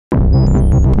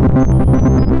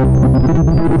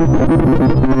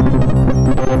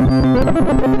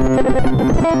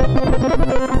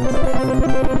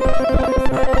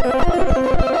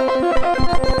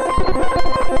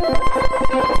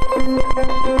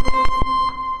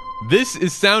This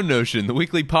is SoundNotion, the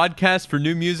weekly podcast for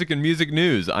new music and music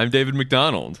news. I'm David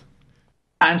McDonald.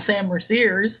 I'm Sam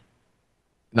Merciers.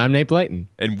 And I'm Nate Blayton.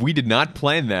 And we did not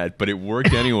plan that, but it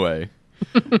worked anyway.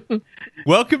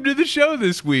 Welcome to the show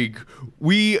this week.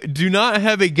 We do not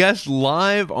have a guest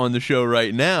live on the show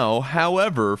right now.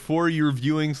 However, for your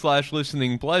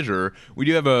viewing/listening pleasure, we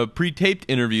do have a pre-taped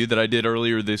interview that I did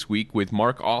earlier this week with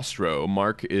Mark Ostro.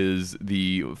 Mark is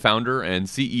the founder and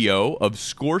CEO of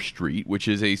ScoreStreet, which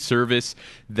is a service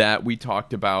that we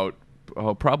talked about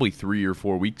probably 3 or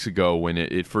 4 weeks ago when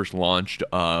it first launched.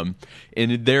 And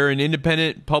they're an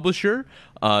independent publisher.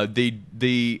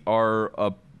 They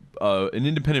are an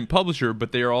independent publisher,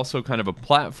 but they are also kind of a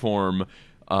platform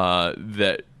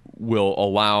that will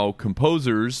allow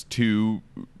composers to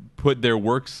put their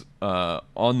works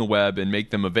on the web and make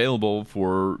them available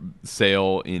for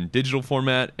sale in digital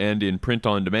format and in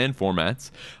print-on-demand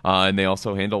formats. And they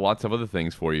also handle lots of other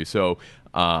things for you. So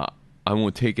I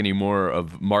won't take any more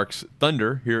of Mark's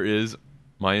thunder. Here is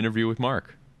my interview with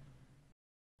Mark.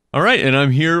 All right, and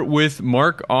I'm here with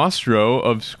Mark Ostro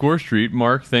of ScoreStreet.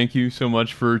 Mark, thank you so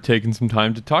much for taking some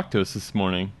time to talk to us this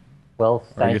morning. Well,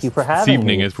 thank you for having me. This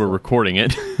evening me. as we're recording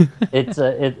it. It's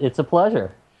a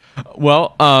pleasure.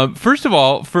 Well, first of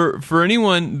all, for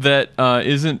anyone that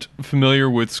isn't familiar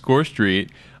with ScoreStreet,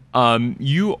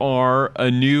 you are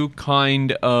a new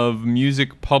kind of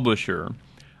music publisher.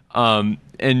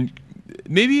 And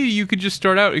maybe you could just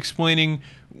start out explaining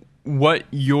what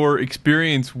your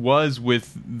experience was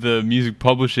with the music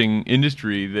publishing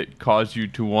industry that caused you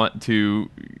to want to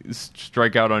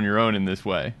strike out on your own in this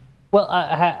way. Well,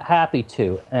 happy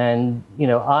to. And,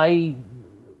 I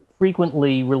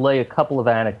frequently relay a couple of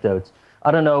anecdotes.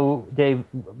 I don't know, Dave,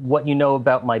 what you know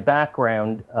about my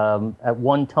background. At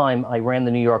one time, I ran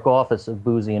the New York office of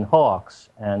Boozy and Hawks.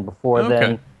 And before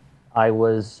then, I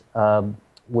was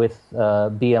with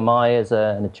BMI as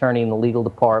an attorney in the legal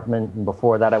department, and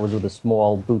before that I was with a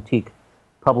small boutique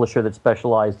publisher that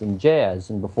specialized in jazz,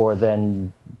 and before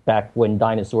then, back when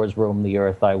dinosaurs roamed the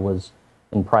earth, I was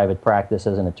in private practice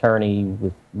as an attorney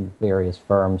with various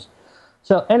firms.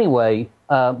 So anyway,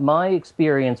 my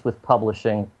experience with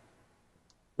publishing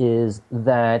is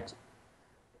that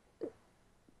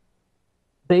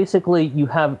basically you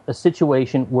have a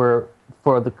situation where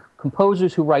for the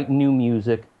composers who write new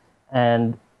music,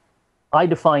 and I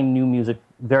define new music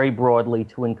very broadly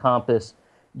to encompass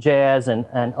jazz and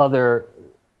other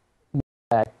music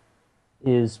that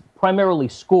is primarily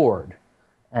scored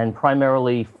and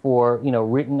primarily for,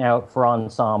 written out for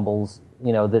ensembles.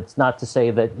 That's not to say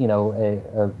that,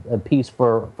 a piece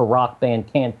for rock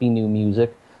band can't be new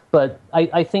music, but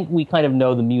I think we kind of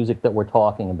know the music that we're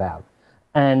talking about.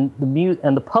 And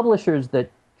the publishers that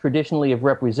traditionally have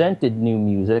represented new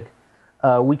music,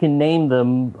 we can name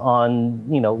them on,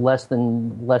 less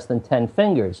than 10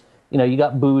 fingers. You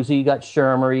got Boozy, you got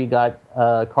Schirmer, you got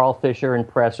Carl Fisher and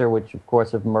Presser, which of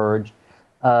course have merged.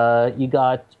 You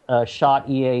got Schott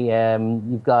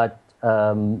EAM, you've got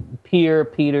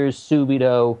Peters,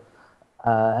 Subito,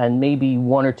 and maybe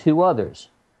one or two others.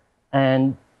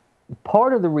 And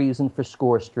part of the reason for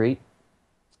ScoreStreet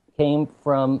came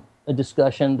from a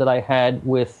discussion that I had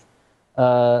with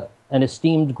an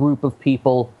esteemed group of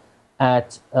people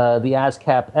at the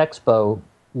ASCAP Expo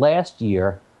last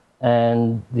year,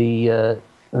 and the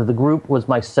group was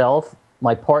myself,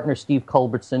 my partner Steve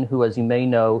Culbertson, who, as you may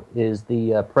know, is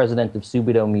the president of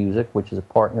Subito Music, which is a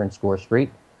partner in ScoreStreet,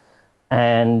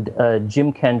 and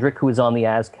Jim Kendrick, who is on the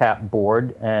ASCAP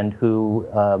board and who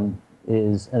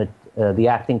is the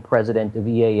acting president of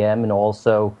EAM and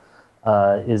also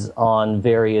is on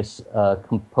various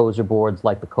composer boards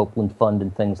like the Copeland Fund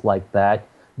and things like that.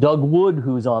 Doug Wood,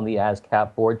 who's on the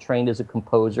ASCAP board, trained as a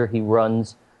composer. He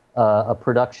runs a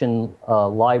production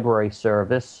library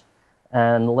service.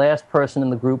 And the last person in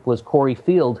the group was Corey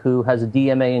Field, who has a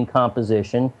DMA in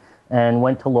composition and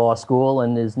went to law school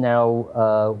and is now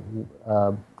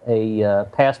a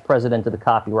past president of the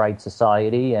Copyright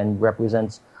Society and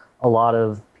represents a lot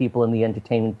of people in the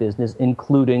entertainment business,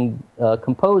 including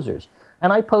composers.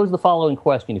 And I pose the following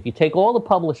question. If you take all the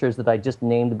publishers that I just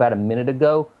named about a minute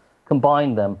ago,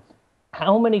 combine them,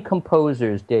 how many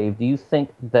composers, Dave, do you think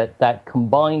that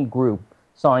combined group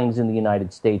signs in the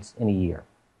United States in a year?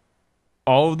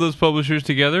 All of those publishers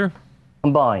together?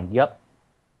 Combined, yep.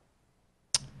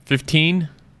 15?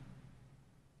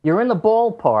 You're in the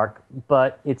ballpark,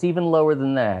 but it's even lower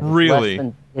than that.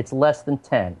 Really? It's less than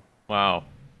 10. Wow.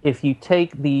 If you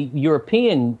take the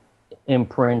European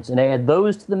imprints and add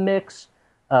those to the mix,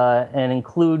 and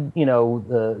include,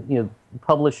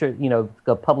 publisher,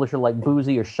 a publisher like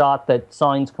Boozy or Schott that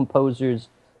signs composers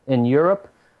in Europe,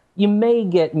 you may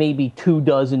get maybe 2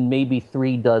 dozen, maybe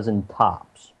 3 dozen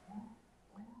tops.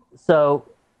 So,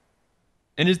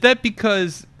 and is that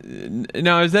because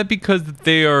that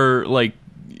they are like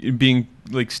being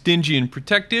like stingy and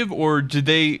protective, or are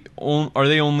they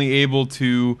only able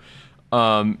to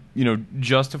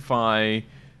justify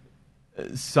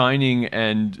signing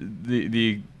and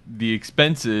the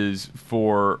expenses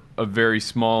for a very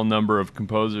small number of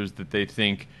composers that they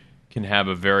think can have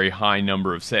a very high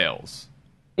number of sales?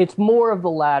 it's more of the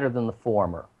latter than the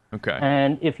former. Okay.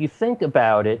 And if you think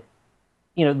about it,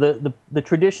 the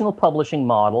traditional publishing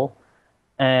model,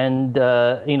 and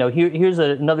here's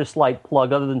another slight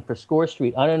plug other than for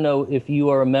ScoreStreet. I don't know if you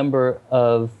are a member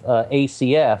of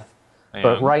ACF,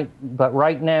 but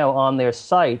right now on their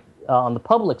site, on the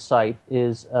public site,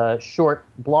 is a short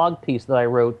blog piece that I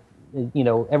wrote.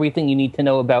 Everything you need to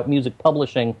know about music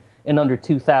publishing in under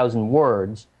 2,000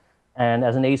 words. And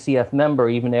as an ACF member,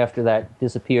 even after that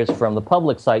disappears from the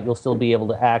public site, you'll still be able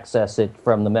to access it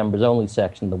from the members-only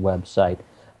section of the website.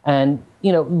 And,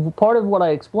 part of what I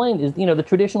explained is, the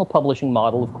traditional publishing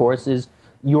model, of course, is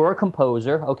you're a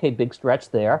composer. Okay, big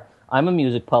stretch there. I'm a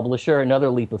music publisher, another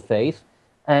leap of faith.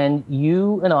 And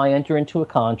you and I enter into a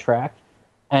contract,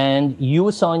 and you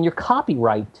assign your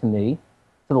copyright to me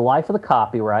for the life of the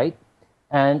copyright.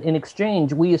 And in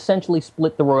exchange, we essentially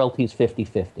split the royalties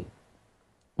 50-50.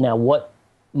 Now, what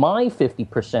my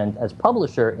 50% as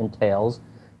publisher entails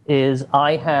is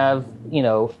I have,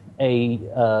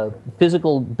 a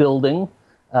physical building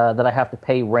that I have to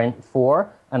pay rent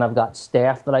for, and I've got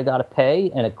staff that I got to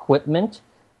pay and equipment,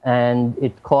 and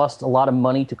it costs a lot of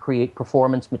money to create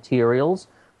performance materials.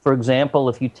 For example,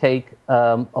 if you take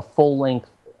a full-length,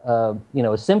 a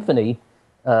symphony,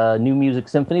 new music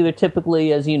symphony, they're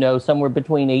typically, as you know, somewhere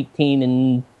between 18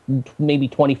 and maybe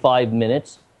 25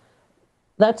 minutes.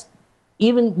 That's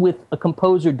even with a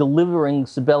composer delivering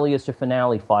Sibelius or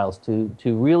finale files to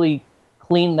really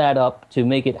clean that up, to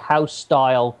make it house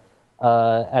style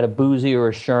at a Boozy or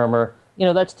a Schirmer,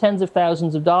 that's tens of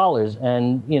thousands of dollars.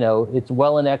 And, it's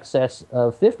well in excess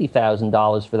of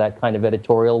 $50,000 for that kind of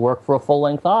editorial work for a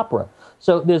full-length opera.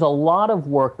 So there's a lot of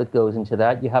work that goes into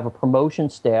that. You have a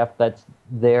promotion staff that's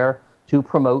there to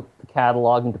promote the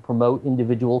catalog and to promote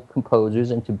individual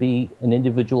composers and to be an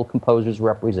individual composer's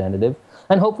representative.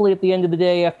 And hopefully at the end of the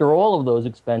day, after all of those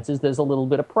expenses, there's a little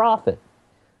bit of profit.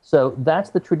 So that's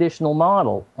the traditional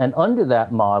model. And under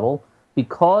that model,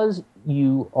 because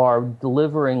you are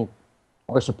delivering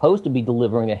or supposed to be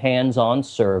delivering a hands-on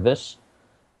service,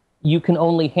 you can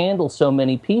only handle so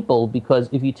many people, because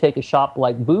if you take a shop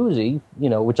like Boozy,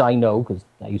 which I know because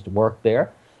I used to work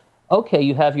there, okay,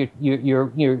 you have your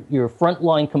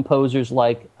frontline composers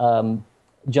like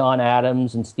John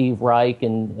Adams and Steve Reich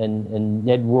and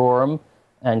Ned Rorem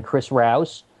and Chris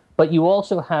Rouse, but you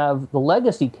also have the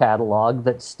legacy catalog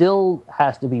that still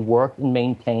has to be worked and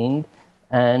maintained,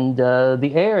 and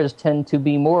the heirs tend to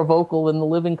be more vocal than the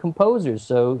living composers.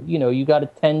 So, you got to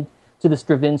tend to the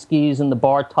Stravinskys and the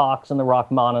Bartoks and the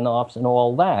Rachmaninoffs and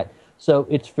all that. So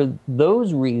it's for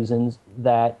those reasons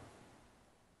that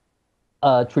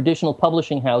a traditional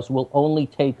publishing house will only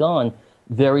take on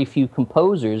very few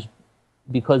composers,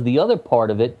 because the other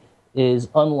part of it is,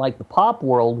 unlike the pop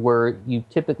world where you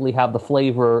typically have the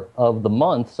flavor of the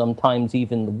month, sometimes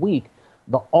even the week,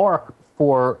 the arc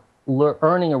for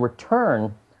earning a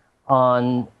return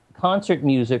on concert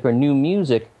music or new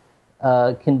music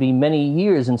can be many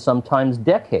years and sometimes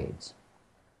decades.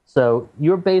 So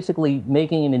you're basically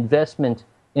making an investment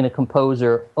in a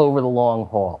composer over the long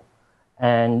haul.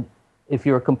 And if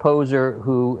you're a composer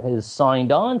who has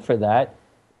signed on for that,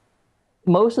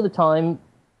 most of the time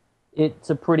it's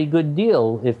a pretty good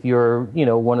deal if you're,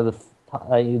 one of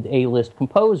the A-list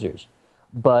composers.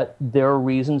 But there are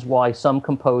reasons why some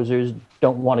composers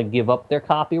don't want to give up their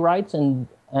copyrights, and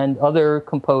other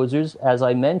composers, as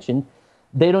I mentioned,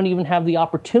 they don't even have the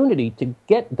opportunity to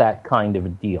get that kind of a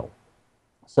deal.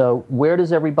 So where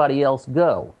does everybody else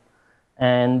go?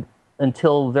 And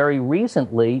until very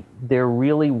recently, there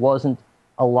really wasn't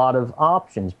a lot of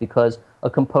options, because a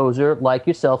composer like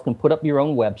yourself can put up your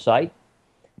own website,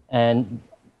 and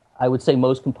I would say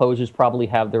most composers probably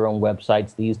have their own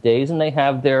websites these days, and they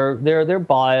have their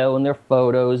bio and their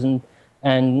photos and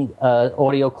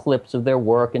audio clips of their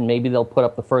work, and maybe they'll put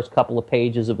up the first couple of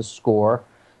pages of a score,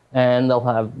 and they'll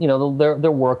have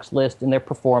their works list and their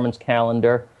performance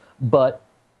calendar, but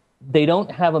they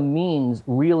don't have a means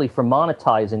really for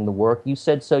monetizing the work. You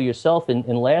said so yourself in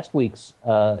last week's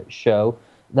show,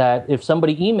 that if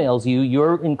somebody emails you,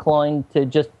 you're inclined to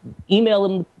just email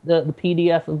them the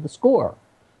PDF of the score.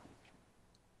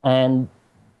 And,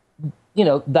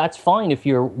 that's fine if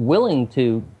you're willing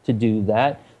to do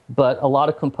that, But a lot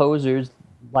of composers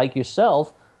like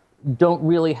yourself don't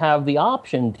really have the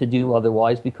option to do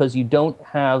otherwise because you don't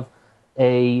have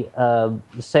a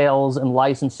sales and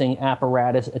licensing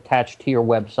apparatus attached to your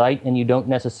website, and you don't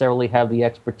necessarily have the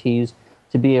expertise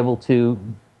to be able to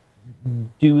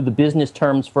do the business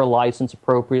terms for a license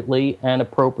appropriately and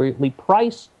appropriately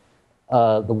price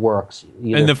the works.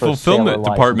 And the fulfillment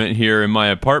department here in my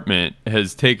apartment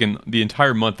has taken the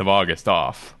entire month of August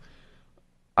off.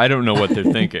 I don't know what they're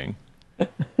thinking.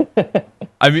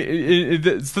 I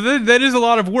mean, so that is a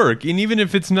lot of work, and even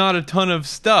if it's not a ton of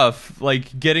stuff,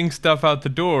 like getting stuff out the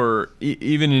door,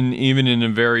 even in a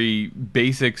very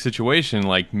basic situation,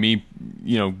 like me,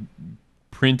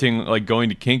 printing, like going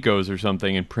to Kinko's or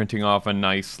something and printing off a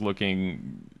nice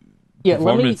looking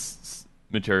performance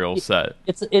material set.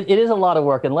 It is a lot of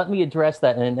work, and let me address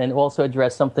that, and also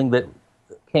address something that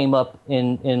came up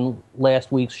in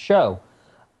last week's show.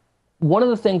 One of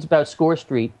the things about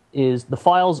ScoreStreet is the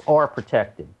files are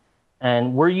protected.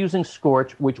 And we're using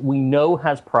Scorch, which we know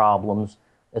has problems,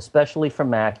 especially for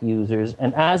Mac users.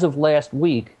 And as of last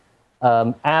week,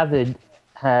 Avid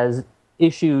has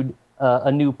issued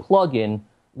a new plugin,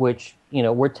 which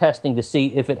we're testing to see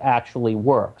if it actually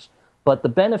works. But the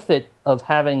benefit of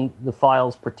having the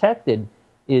files protected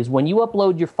is when you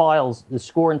upload your files, the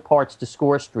score and parts to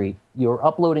ScoreStreet, you're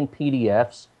uploading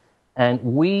PDFs. And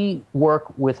we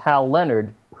work with Hal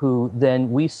Leonard, who then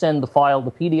we send the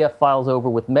PDF files over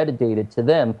with metadata to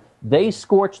them. They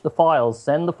scorch the files,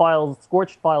 send the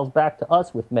scorched files back to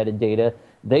us with metadata.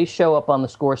 They show up on the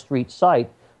ScoreStreet site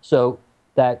so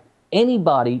that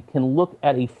anybody can look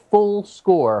at a full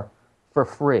score for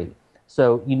free.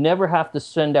 So you never have to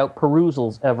send out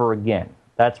perusals ever again.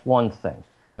 That's one thing.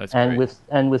 That's great.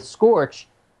 With Scorch,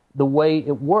 the way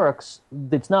it works,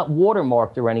 it's not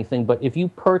watermarked or anything, but if you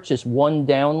purchase one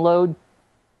download,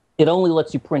 it only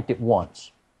lets you print it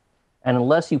once. And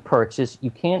unless you purchase,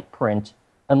 you can't print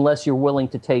unless you're willing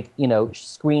to take,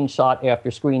 screenshot after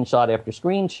screenshot after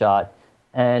screenshot.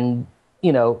 And,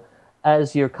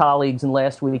 as your colleagues in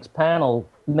last week's panel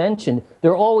mentioned,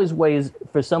 there are always ways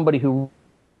for somebody who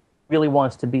really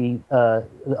wants to be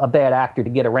a bad actor to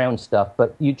get around stuff,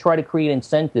 but you try to create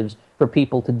incentives for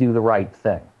people to do the right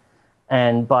thing.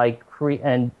 And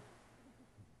and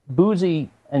Boozy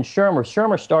and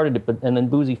Shermer started it, and then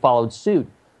Boozy followed suit.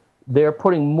 They're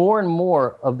putting more and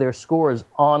more of their scores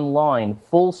online,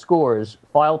 full scores,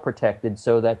 file protected,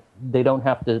 so that they don't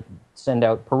have to send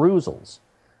out perusals.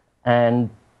 And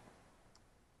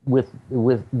with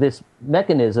this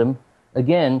mechanism,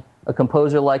 again, a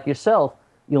composer like yourself,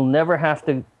 you'll never have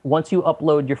to, once you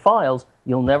upload your files,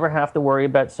 you'll never have to worry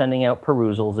about sending out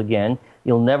perusals again.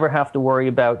 You'll never have to worry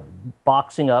about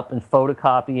boxing up and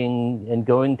photocopying and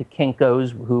going to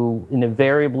Kinko's, who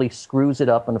invariably screws it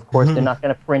up. And, of course, they're not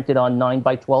going to print it on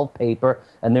 9x12 paper,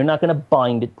 and they're not going to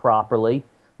bind it properly.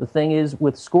 The thing is,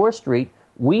 with ScoreStreet,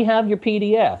 we have your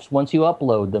PDFs once you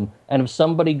upload them. And if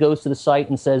somebody goes to the site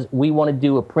and says, we want to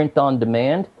do a print on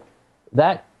demand,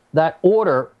 that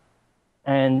order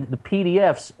and the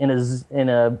PDFs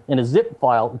in a zip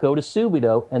file go to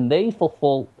Subito, and they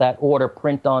fulfill that order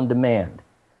print on demand.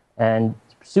 And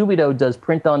Subito does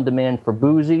print on demand for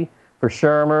Boozy, for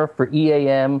Shermer, for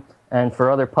EAM, and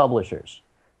for other publishers.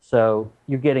 So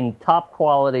you're getting top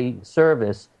quality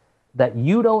service that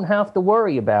you don't have to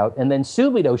worry about, and then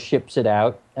Subito ships it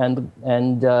out, and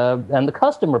the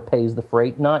customer pays the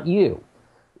freight, not you.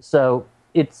 So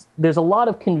there's a lot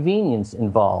of convenience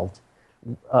involved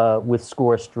with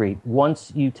ScoreStreet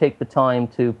once you take the time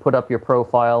to put up your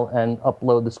profile and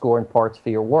upload the score and parts for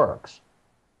your works.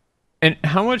 And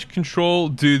how much control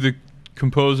do the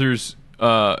composers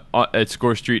at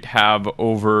ScoreStreet have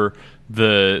over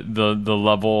the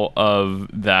level of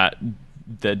that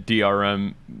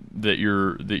DRM that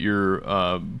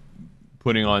you're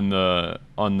putting on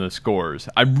the scores?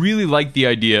 I really like the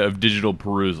idea of digital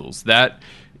perusals. That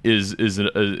is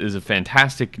a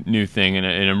fantastic new thing, and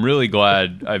I'm really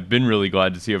glad. I've been really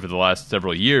glad to see over the last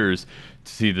several years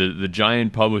to see the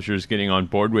giant publishers getting on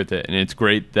board with it, and it's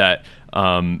great that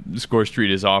ScoreStreet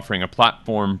is offering a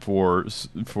platform for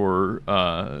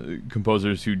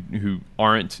composers who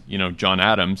aren't John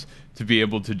Adams to be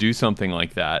able to do something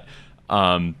like that.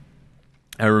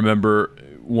 I remember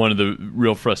one of the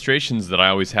real frustrations that I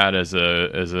always had as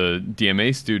a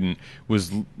DMA student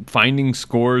was finding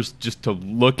scores just to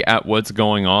look at what's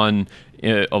going on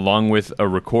along with a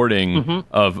recording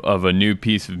of a new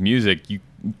piece of music. You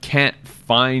can't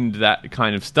find that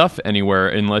kind of stuff anywhere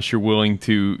unless you're willing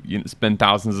to spend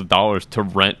thousands of dollars to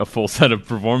rent a full set of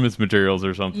performance materials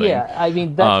or something. Yeah, I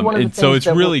mean, that's one of the things. And so it's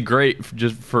really great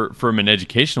just from an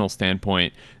educational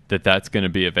standpoint that's going to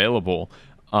be available.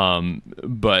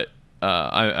 But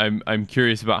I'm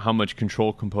curious about how much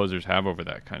control composers have over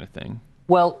that kind of thing.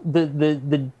 Well,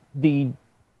 the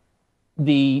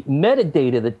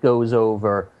metadata that goes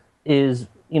over is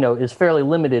fairly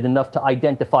limited, enough to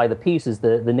identify the pieces,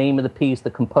 the name of the piece,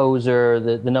 the composer,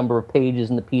 the number of pages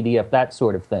in the PDF, that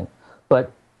sort of thing.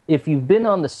 But if you've been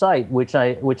on the site, which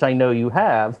I know you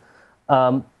have,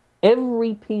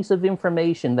 every piece of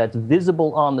information that's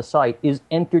visible on the site is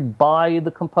entered by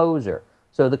the composer.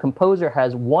 So the composer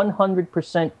has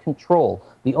 100% control.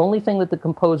 The only thing that the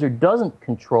composer doesn't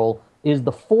control is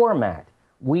the format.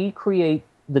 We create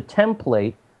the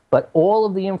template, but all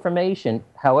of the information,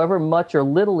 however much or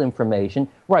little information,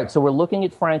 right, so we're looking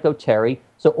at Franco Terry,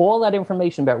 so all that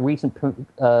information about recent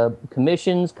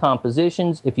commissions,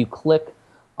 compositions, if you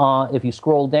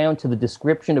scroll down to the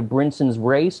description of Brinson's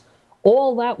race,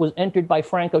 all that was entered by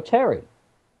Franco Terry.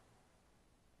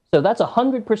 So that's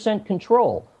 100%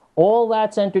 control. All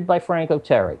that's entered by Franco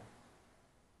Terry.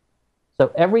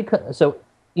 So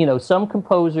some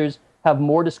composers have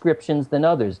more descriptions than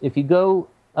others. If you go,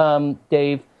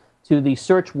 Dave, to the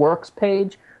search works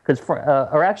page,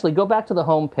 or actually go back to the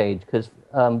home page, because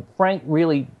Frank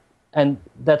really, and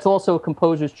that's also a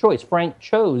composer's choice. Frank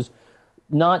chose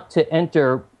not to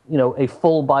enter, a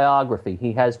full biography.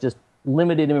 He has just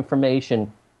limited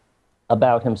information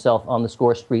about himself on the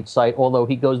ScoreStreet site, although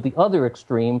he goes the other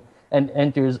extreme and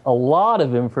enters a lot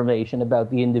of information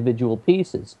about the individual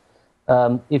pieces.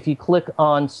 If you click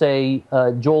on, say,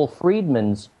 Joel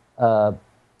Friedman's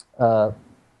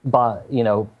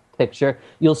picture,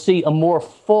 you'll see a more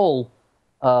full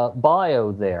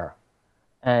bio there.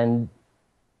 And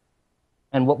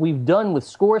what we've done with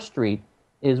ScoreStreet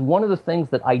is one of the things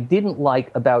that I didn't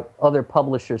like about other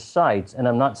publishers' sites, and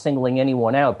I'm not singling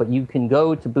anyone out, but you can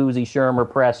go to Boozy, Schirmer,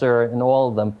 Presser, and all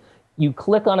of them. You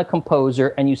click on a composer,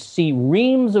 and you see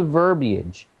reams of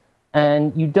verbiage,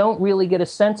 and you don't really get a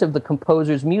sense of the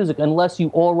composer's music unless you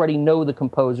already know the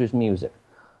composer's music.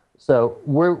 So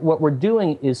what we're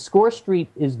doing is ScoreStreet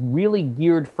is really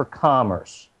geared for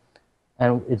commerce,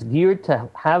 and it's geared to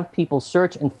have people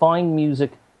search and find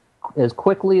music as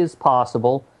quickly as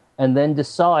possible, and then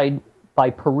decide by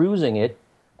perusing it.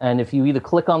 And if you either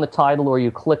click on the title or you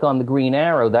click on the green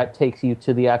arrow, that takes you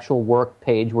to the actual work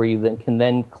page where you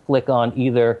can click on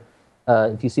either,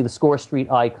 if you see the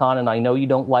ScoreStreet icon, and I know you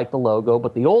don't like the logo,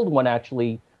 but the old one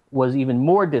actually was even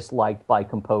more disliked by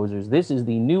composers. This is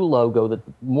the new logo that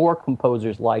more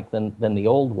composers like than the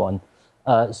old one.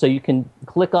 So you can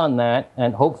click on that,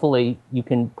 and hopefully you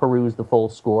can peruse the full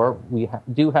score. We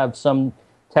do have some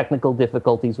technical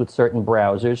difficulties with certain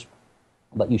browsers,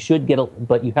 but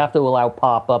but you have to allow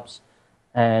pop-ups,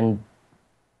 and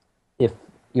if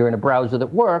you're in a browser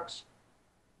that works,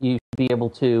 you should be able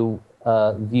to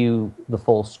view the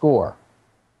full score.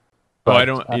 But,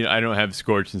 I don't have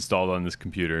Scorch installed on this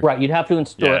computer. Right, you'd have to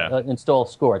install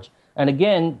Scorch, and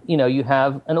again, you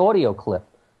have an audio clip,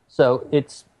 so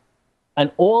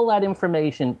and all that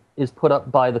information is put up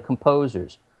by the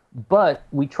composers. But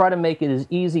we try to make it as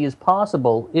easy as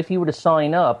possible. If you were to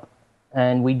sign up,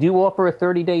 and we do offer a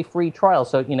 30-day free trial,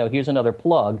 so here's another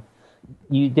plug.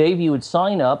 Dave, you would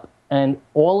sign up, and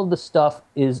all of the stuff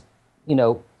is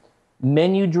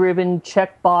menu-driven,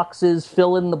 check boxes,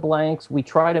 fill in the blanks. We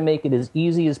try to make it as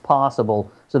easy as possible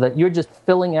so that you're just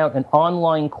filling out an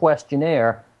online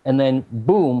questionnaire, and then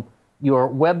boom, your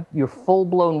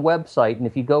full-blown website. And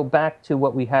if you go back to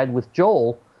what we had with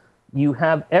Joel, you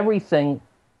have everything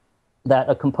that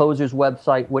a composer's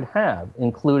website would have,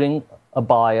 including a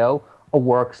bio, a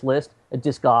works list, a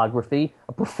discography,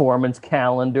 a performance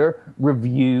calendar,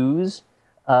 reviews.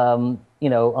 On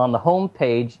the home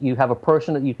page, you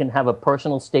can have a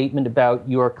personal statement about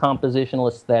your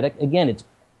compositional aesthetic. Again, it's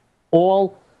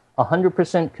all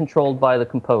 100% controlled by the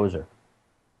composer.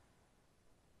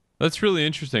 That's really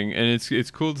interesting, and it's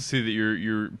cool to see that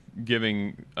you're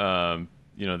giving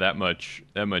that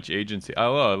much agency. I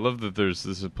love that this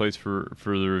is a place for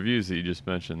the reviews that you just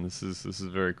mentioned. This is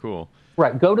very cool.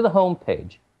 Right, go to the home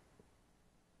page.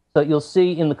 So you'll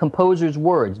see in the composer's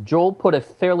words, Joel put a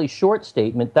fairly short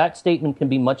statement. That statement can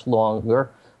be much longer,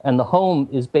 and the home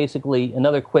is basically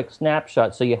another quick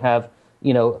snapshot. So you have,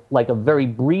 like a very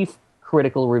brief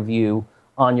critical review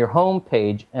on your home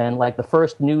page, and like the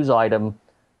first news item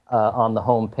on the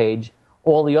home page,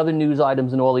 all the other news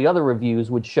items and all the other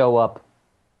reviews would show up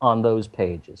on those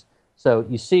pages. So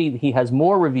you see he has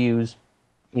more reviews.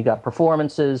 You got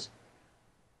performances.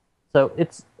 So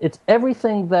it's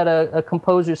everything that a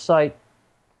composer's site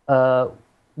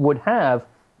would have,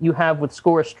 you have with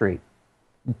ScoreStreet,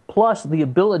 plus the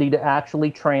ability to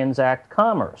actually transact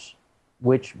commerce,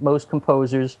 which most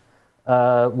composers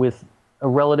with a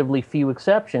relatively few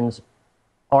exceptions,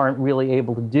 aren't really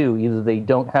able to do. Either they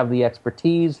don't have the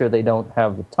expertise, or they don't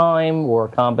have the time, or a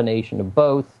combination of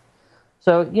both.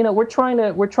 So, we're trying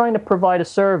to provide a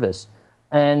service.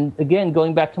 And again,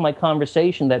 going back to my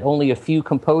conversation that only a few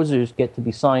composers get to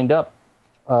be signed up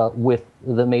with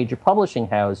the major publishing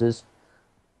houses,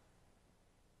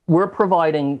 we're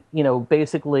providing,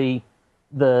 basically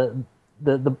the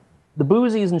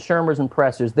Boozies and Shermers and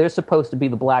Pressers. They're supposed to be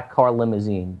the black car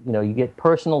limousine. You get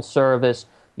personal service.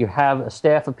 You have a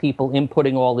staff of people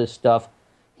inputting all this stuff.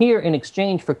 Here, in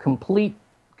exchange for complete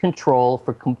control,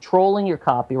 for controlling your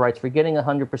copyrights, for getting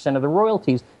 100% of the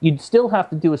royalties, you'd still have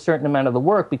to do a certain amount of the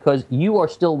work because you are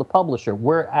still the publisher.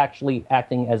 We're actually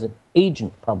acting as an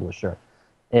agent publisher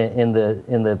in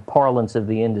the parlance of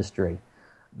the industry.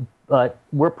 But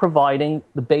we're providing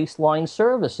the baseline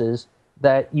services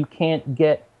that you can't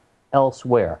get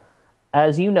elsewhere.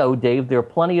 As you know, Dave, there are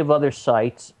plenty of other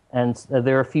sites, and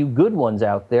there are a few good ones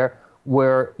out there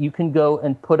where you can go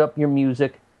and put up your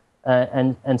music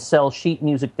and sell sheet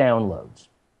music downloads.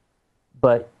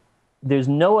 But there's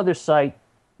no other site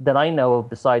that I know of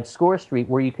besides ScoreStreet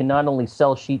where you can not only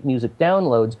sell sheet music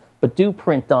downloads, but do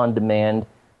print on demand,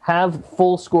 have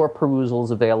full score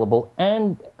perusals available,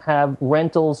 and have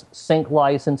rentals, sync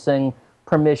licensing,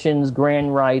 permissions,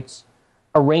 grand rights,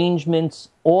 arrangements,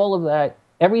 all of that.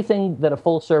 Everything that a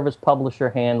full-service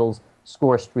publisher handles,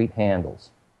 ScoreStreet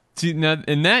handles. See, now,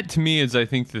 and that to me is, I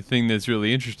think, the thing that's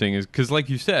really interesting is because, like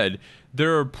you said,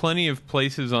 there are plenty of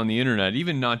places on the internet,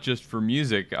 even not just for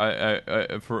music.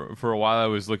 For a while, I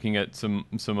was looking at some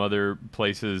other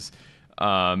places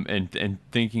and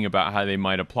thinking about how they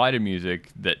might apply to music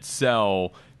that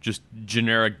sell just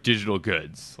generic digital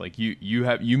goods. Like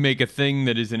you make a thing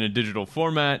that is in a digital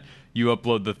format. You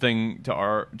upload the thing to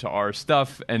our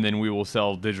stuff, and then we will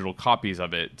sell digital copies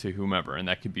of it to whomever. And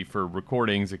that could be for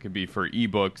recordings, it could be for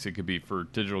ebooks, it could be for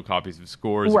digital copies of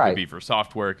scores, right. It could be for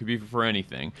software, it could be for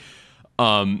anything.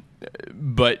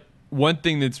 But one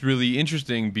thing that's really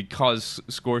interesting, because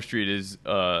ScoreStreet is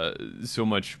so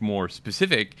much more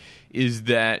specific, is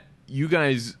that you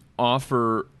guys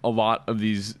offer a lot of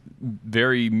these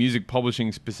very music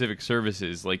publishing specific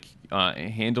services, like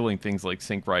handling things like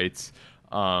sync rights,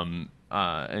 and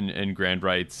grand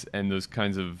rights, and those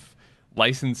kinds of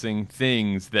licensing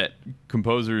things that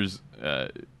composers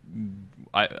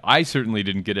I certainly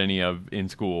didn't get any of in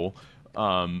school,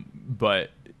 but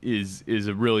is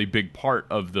a really big part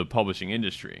of the publishing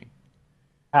industry.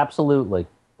 Absolutely.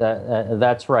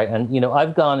 That's right. And,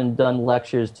 I've gone and done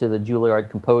lectures to the Juilliard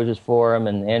Composers Forum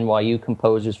and NYU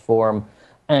Composers Forum,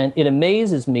 and it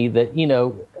amazes me that,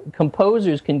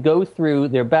 composers can go through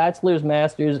their bachelor's,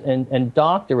 master's, and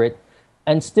doctorate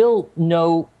and still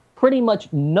know pretty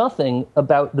much nothing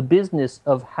about the business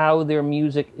of how their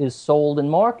music is sold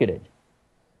and marketed.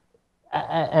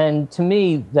 And to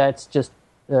me, that's just,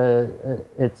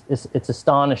 it's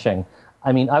astonishing.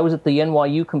 I mean, I was at the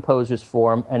NYU Composers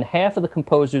Forum, and half of the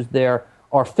composers there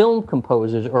are film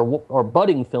composers or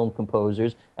budding film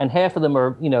composers, and half of them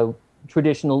are,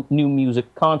 traditional new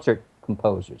music concert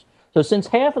composers. So since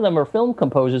half of them are film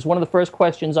composers, one of the first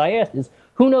questions I asked is,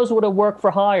 who knows what a work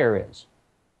for hire is?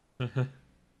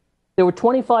 There were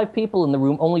 25 people in the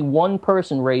room. Only one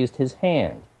person raised his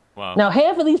hand. Wow. Now,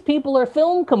 half of these people are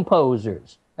film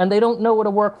composers, and they don't know what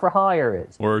a work for hire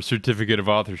is. Or a certificate of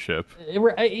authorship.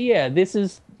 Yeah,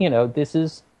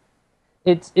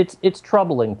 it's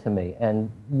troubling to me.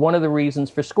 And one of the reasons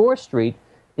for ScoreStreet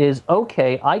is,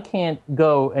 okay, I can't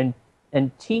go and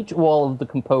teach all of the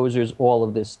composers all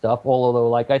of this stuff, although,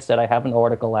 like I said, I have an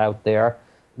article out there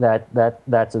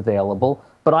that's available.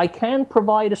 But I can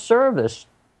provide a service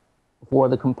for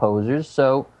the composers.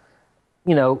 So,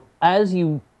 as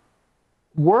you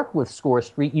work with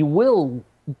ScoreStreet, you will,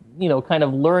 kind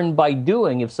of learn by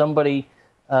doing. If somebody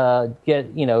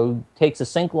takes a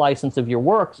sync license of your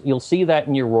works, you'll see that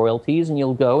in your royalties, and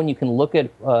you'll go and you can look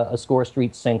at a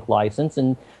ScoreStreet sync license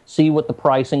and see what the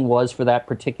pricing was for that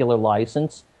particular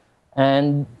license.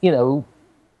 And,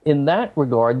 in that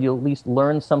regard, you'll at least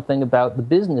learn something about the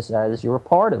business as you're a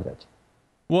part of it.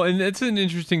 Well, and that's an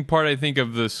interesting part, I think,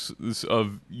 of this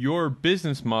of your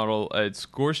business model at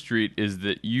ScoreStreet, is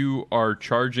that you are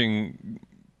charging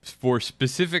for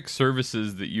specific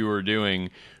services that you are doing,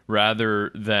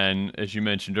 rather than, as you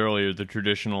mentioned earlier, the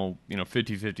traditional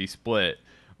 50-50 split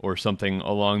or something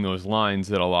along those lines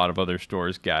that a lot of other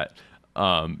stores get.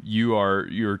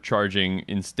 You're charging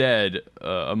instead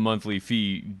a monthly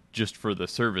fee just for the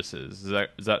services.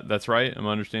 That's right? Am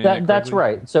I understanding that correctly? That's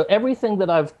right. So everything that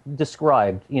I've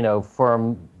described,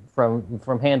 from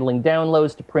handling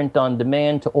downloads to print on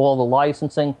demand to all the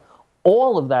licensing,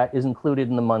 All of that is included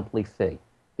in the monthly fee.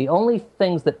 The only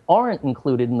things that aren't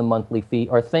included in the monthly fee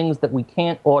are things that we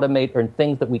can't automate or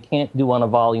things that we can't do on a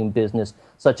volume business,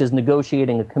 such as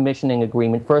negotiating a commissioning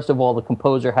agreement. First of all, the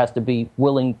composer has to be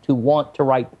willing to want to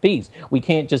write the piece. We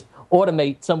can't just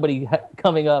automate somebody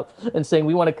coming up and saying,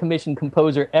 we want to commission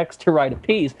composer X to write a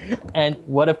piece. And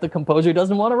what if the composer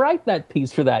doesn't want to write that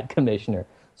piece for that commissioner?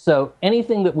 So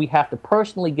anything that we have to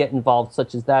personally get involved,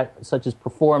 such as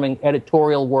performing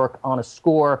editorial work on a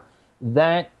score,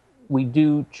 that we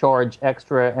do charge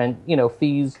extra, and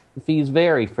fees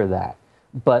vary for that.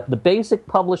 But the basic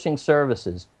publishing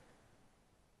services,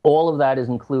 all of that is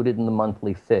included in the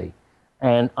monthly fee.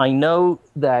 And I know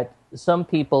that some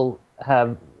people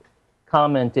have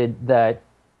commented that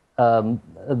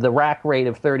the rack rate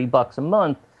of $30 a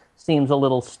month seems a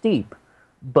little steep.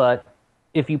 But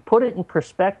if you put it in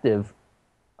perspective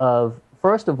of,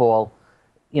 first of all,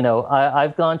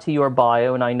 I've gone to your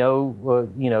bio and I know,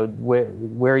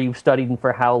 where you've studied and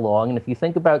for how long. And if you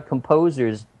think about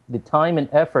composers, the time and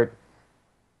effort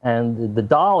and the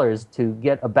dollars to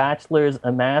get a bachelor's,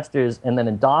 a master's, and then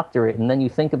a doctorate, and then you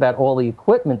think about all the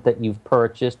equipment that you've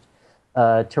purchased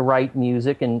to write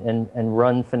music and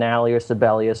run Finale or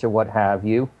Sibelius or what have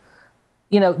you,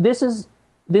 this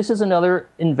is another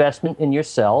investment in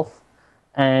yourself.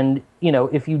 And,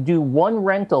 if you do one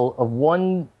rental of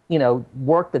one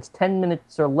work that's 10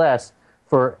 minutes or less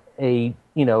for a,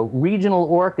 regional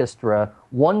orchestra,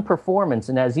 one performance.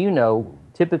 And as you know,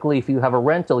 typically if you have a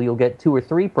rental, you'll get 2 or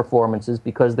 3 performances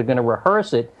because they're going to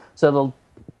rehearse it. So they'll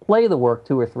play the work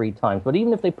 2 or 3 times. But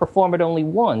even if they perform it only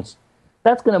once,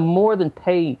 that's going to more than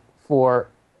pay for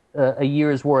a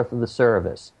year's worth of the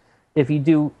service. If you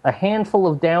do a handful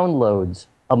of downloads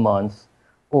a month,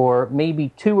 or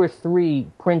maybe 2 or 3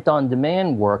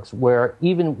 print-on-demand works, where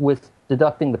even with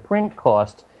deducting the print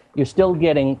cost, you're still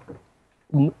getting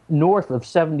north of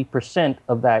 70%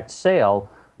 of that sale,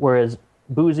 whereas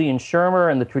Boozy and Schirmer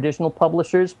and the traditional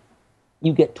publishers,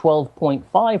 you get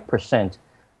 12.5%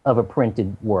 of a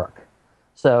printed work.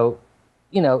 So,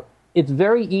 it's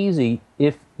very easy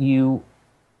if you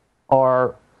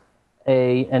are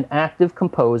an active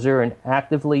composer and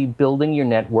actively building your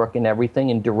network and everything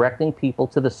and directing people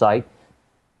to the site.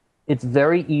 It's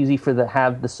very easy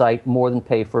have the site more than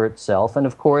pay for itself. And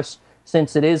of course,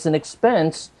 since it is an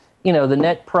expense, the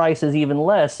net price is even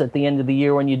less at the end of the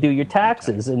year when you do your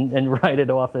taxes and write it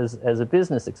off as a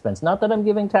business expense. Not that I'm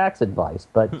giving tax advice,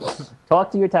 but talk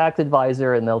to your tax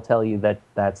advisor and they'll tell you that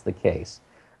that's the case.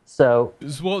 So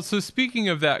speaking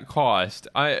of that cost,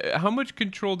 how much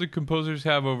control do composers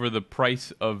have over the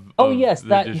price of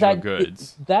the digital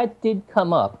goods? That did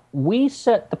come up. We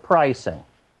set the pricing,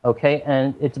 okay,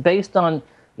 and it's based on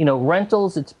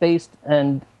rentals. It's based,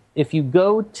 and if you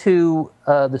go to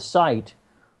the site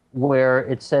where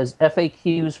it says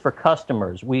FAQs for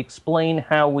customers, we explain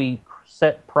how we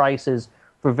set prices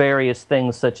for various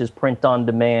things such as print on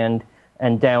demand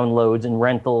and downloads and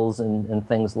rentals and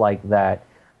things like that.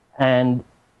 And,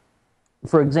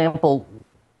 for example,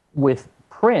 with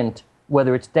print,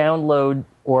 whether it's download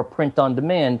or print on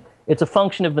demand, it's a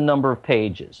function of the number of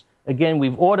pages. Again,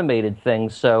 we've automated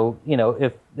things, so,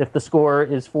 if the score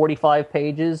is 45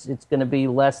 pages, it's going to be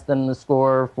less than the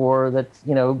score that's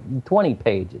 20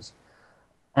 pages.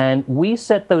 And we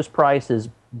set those prices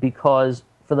because,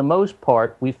 for the most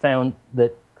part, we found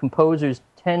that composers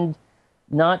tend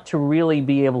not to really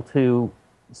be able to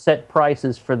set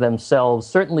prices for themselves,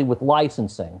 certainly with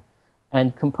licensing.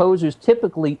 And composers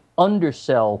typically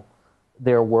undersell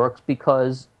their works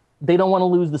because they don't want to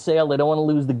lose the sale, they don't want to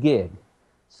lose the gig.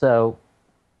 So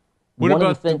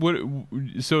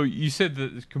so you said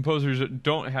that composers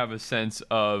don't have a sense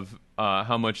of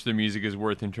how much their music is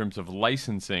worth in terms of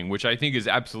licensing, which I think is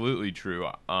absolutely true.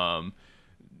 For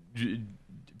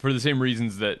the same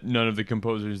reasons that none of the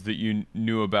composers that you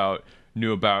knew about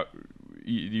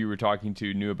you were talking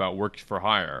to knew about works for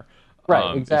hire.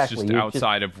 Right, exactly. It's just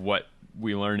outside of what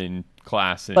we learn in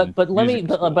class.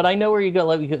 But I know where you go.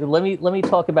 Let me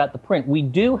talk about the print. We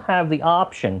do have the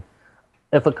option,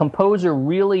 if a composer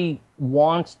really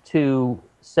wants to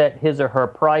set his or her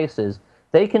prices,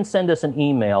 they can send us an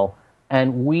email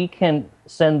and we can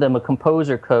send them a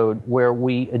composer code where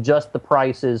we adjust the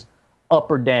prices up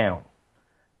or down.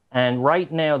 And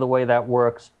right now the way that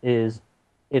works is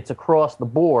it's across the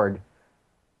board.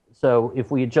 So if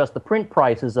we adjust the print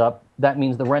prices up, that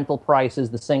means the rental prices,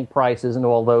 the sync prices, and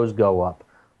all those go up.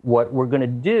 What we're going to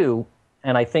do,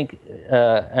 and I think,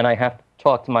 and I have to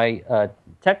talk to my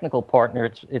technical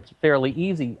partner, it's fairly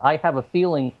easy. I have a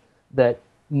feeling that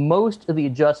most of the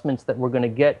adjustments that we're going to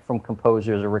get from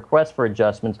composers or requests for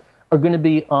adjustments are going to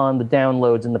be on the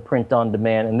downloads and the print on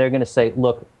demand, and they're going to say,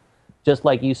 look, just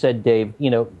like you said, Dave,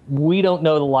 we don't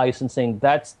know the licensing.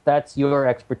 That's your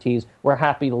expertise. We're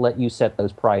happy to let you set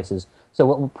those prices. So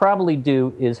what we'll probably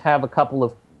do is have a couple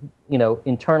of,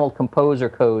 internal composer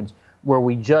codes where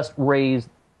we just raise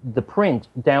the print,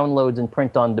 downloads and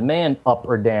print on demand up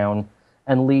or down,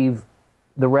 and leave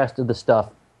the rest of the stuff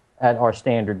at our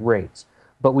standard rates.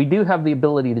 But we do have the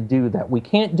ability to do that. We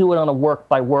can't do it on a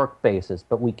work-by-work basis,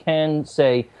 but we can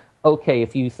say, okay,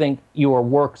 if you think your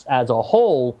works as a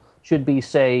whole should be,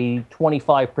 say,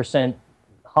 25%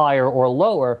 higher or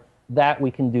lower, that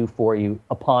we can do for you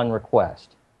upon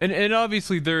request. And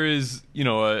obviously there is,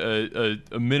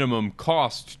 a minimum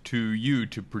cost to you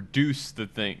to produce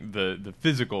the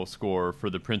physical score for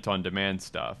the print on demand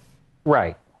stuff.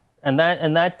 Right. And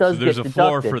that does so there's get a deducted.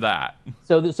 floor for that.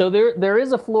 So there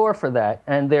is a floor for that,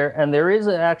 and there is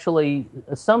actually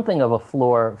something of a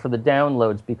floor for the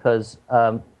downloads because,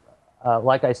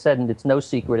 like I said, and it's no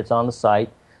secret, it's on the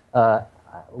site.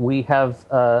 We have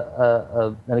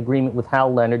an agreement with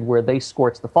Hal Leonard where they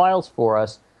scorch the files for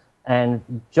us,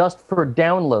 and just for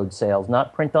download sales,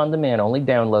 not print on demand, only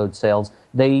download sales,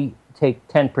 they take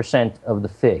 10% of the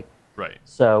fee. Right.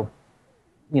 So,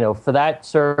 for that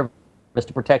service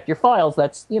to protect your files,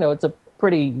 that's, it's a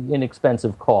pretty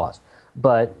inexpensive cost.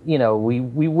 But, we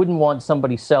wouldn't want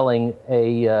somebody selling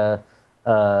a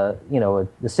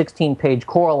 16-page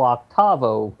choral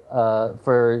octavo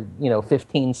for,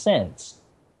 15 cents.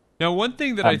 Now, one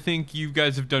thing that I think you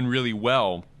guys have done really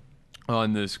well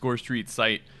on the ScoreStreet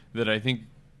site that I think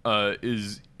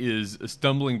is a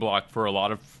stumbling block for a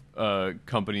lot of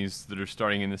companies that are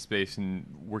starting in this space and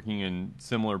working in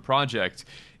similar projects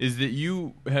is that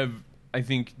you have, I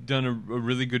think, done a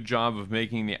really good job of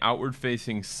making the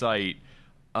outward-facing site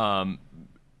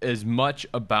as much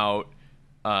about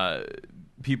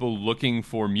people looking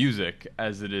for music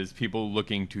as it is people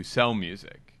looking to sell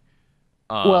music.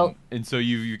 And so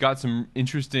you've got some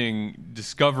interesting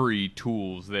discovery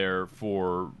tools there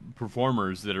for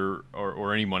performers that are,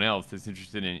 or anyone else that's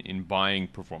interested in buying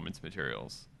performance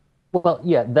materials. Well,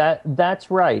 yeah,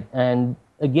 that's right. And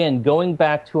again, going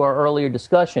back to our earlier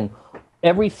discussion,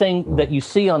 everything that you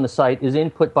see on the site is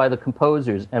input by the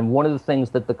composers. And one of the things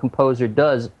that the composer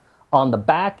does on the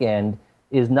back end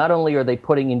is not only are they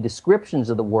putting in descriptions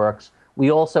of the works,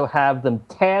 we also have them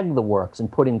tag the works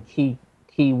and put in key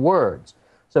words.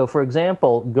 So, for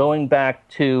example, going back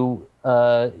to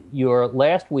your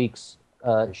last week's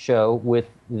show with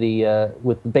the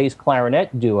bass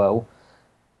clarinet duo,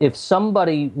 if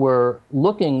somebody were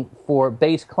looking for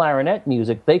bass clarinet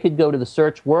music, they could go to the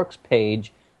Search Works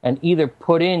page and either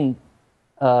put in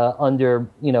under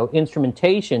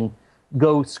instrumentation,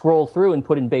 go scroll through and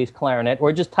put in bass clarinet,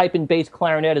 or just type in bass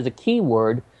clarinet as a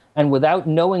keyword, and without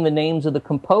knowing the names of the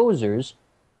composers,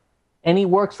 any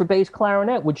works for bass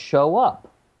clarinet would show up.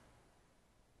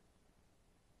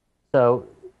 So,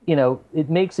 it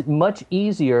makes it much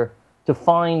easier to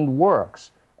find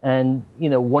works. And,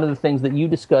 one of the things that you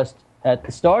discussed at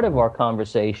the start of our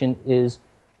conversation is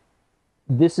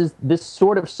this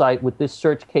sort of site with this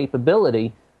search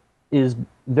capability is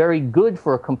very good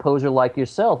for a composer like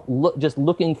yourself, just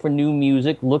looking for new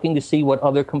music, looking to see what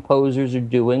other composers are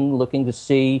doing, looking to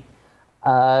see,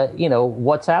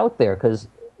 what's out there. Because,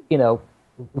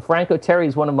 Franco Terry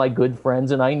is one of my good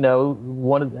friends, and I know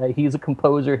he's a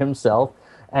composer himself,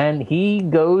 and he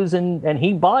goes and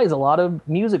he buys a lot of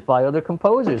music by other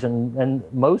composers, and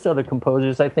most other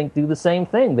composers, I think, do the same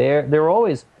thing. They're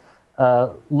always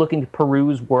looking to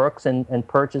peruse works and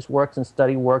purchase works and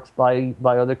study works by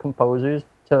other composers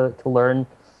to learn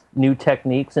new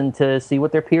techniques and to see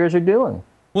what their peers are doing.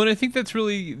 Well, and I think that's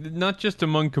really not just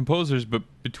among composers, but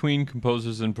between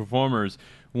composers and performers.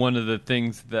 One of the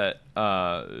things that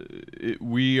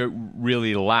we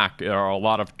really lack are a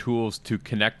lot of tools to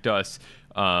connect us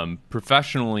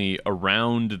professionally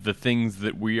around the things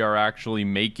that we are actually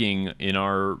making in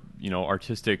our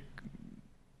artistic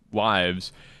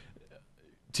lives,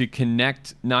 to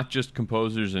connect not just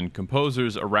composers and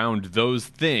composers around those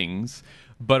things,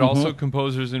 but also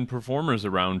composers and performers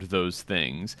around those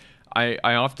things.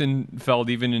 I often felt,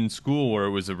 even in school where it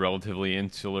was a relatively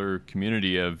insular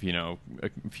community of, a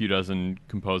few dozen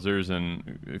composers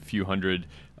and a few hundred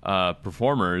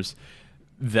performers,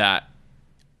 that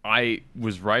I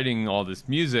was writing all this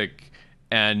music,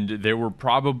 and there were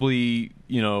probably,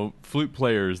 flute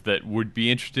players that would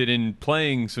be interested in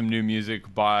playing some new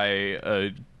music by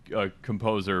a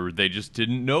composer. They just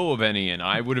didn't know of any, and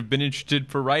I would have been interested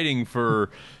for writing for,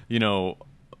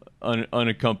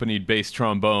 unaccompanied bass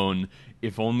trombone.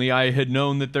 If only I had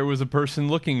known that there was a person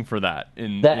looking for that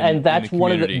in that's the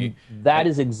one of community. that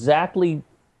is exactly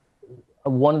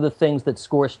one of the things that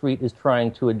ScoreStreet is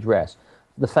trying to address.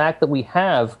 The fact that we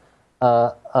have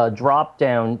a drop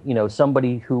down,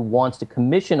 somebody who wants to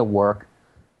commission a work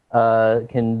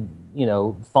can,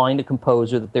 find a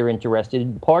composer that they're interested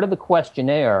in. Part of the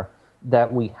questionnaire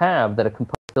that we have that a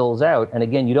composer fills out, and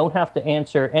again, you don't have to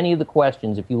answer any of the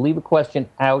questions. If you leave a question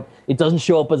out, it doesn't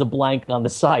show up as a blank on the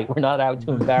site. We're not out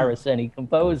to embarrass any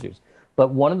composers. But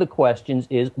one of the questions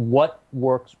is, what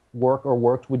works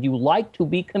would you like to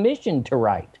be commissioned to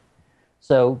write?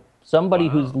 So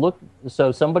somebody's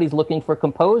looking for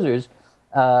composers,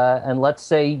 and let's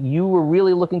say you were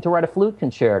really looking to write a flute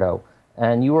concerto,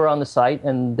 and you were on the site,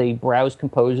 and they browsed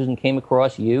composers and came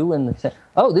across you, and they said,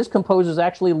 "Oh, this composer's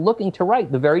actually looking to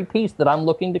write the very piece that I'm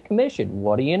looking to commission.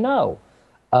 What do you know?"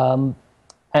 And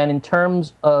in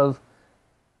terms of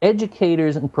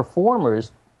educators and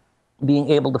performers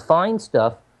being able to find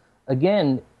stuff,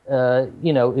 again,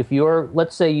 if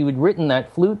let's say you had written that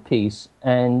flute piece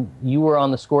and you were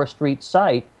on the ScoreStreet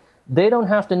site, they don't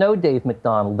have to know Dave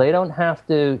McDonald. They don't have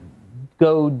to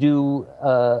go do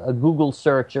a Google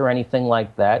search or anything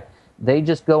like that. They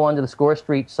just go onto the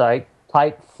ScoreStreet site,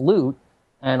 type flute,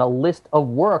 and a list of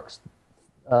works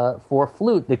for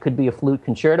flute. It could be a flute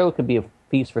concerto, it could be a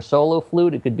piece for solo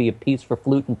flute, it could be a piece for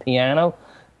flute and piano.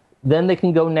 Then they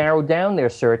can go narrow down their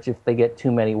search if they get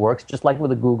too many works, just like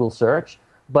with a Google search,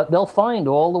 but they'll find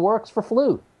all the works for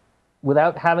flute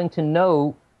without having to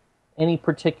know any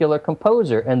particular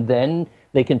composer. And then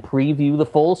they can preview the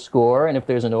full score, and if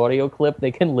there's an audio clip,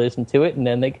 they can listen to it, and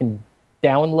then they can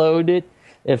download it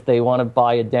if they want to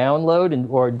buy a download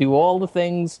or do all the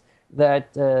things that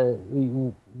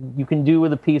you can do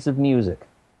with a piece of music.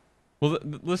 Well,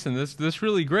 listen, this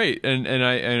really great, and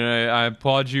I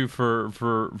applaud you for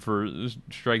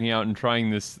striking out and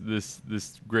trying this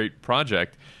great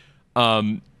project.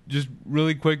 Just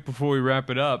really quick before we wrap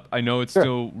it up, I know it's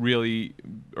still really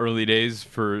early days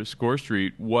for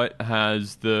ScoreStreet. What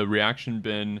has the reaction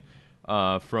been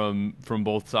from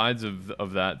both sides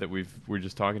of that we're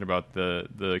just talking about,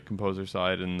 the composer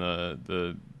side and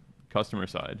the customer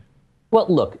side? Well,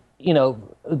 look,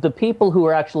 the people who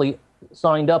are actually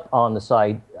signed up on the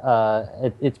site,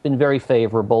 it's been very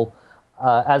favorable.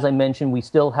 As I mentioned, we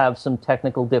still have some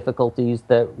technical difficulties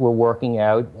that we're working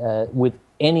out with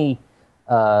any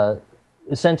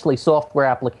essentially software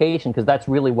application, because that's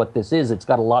really what this is. It's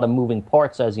got a lot of moving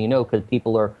parts, as you know, because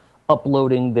people are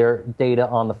uploading their data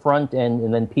on the front end,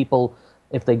 and then people,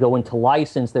 if they go into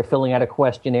license, they're filling out a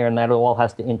questionnaire, and that all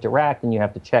has to interact, and you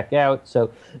have to check out.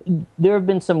 So there have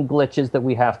been some glitches that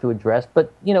we have to address,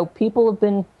 but people have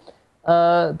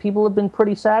been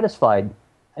pretty satisfied.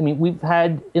 I mean, we've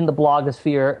had in the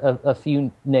blogosphere a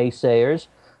few naysayers,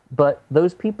 but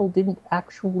those people didn't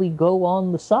actually go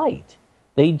on the site.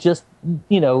 They just,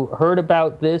 heard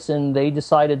about this and they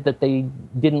decided that they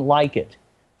didn't like it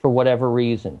for whatever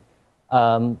reason.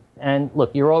 And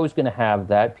look, you're always going to have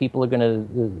that. People are going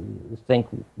to think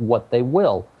what they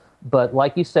will. But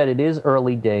like you said, it is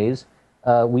early days.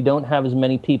 We don't have as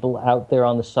many people out there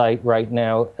on the site right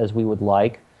now as we would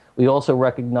like. We also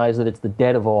recognize that it's the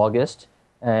dead of August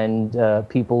and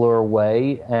people are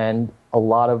away, and a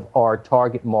lot of our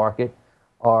target market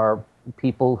are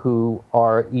people who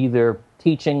are either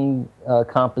teaching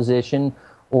composition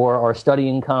or are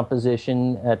studying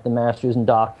composition at the master's and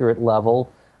doctorate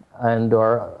level and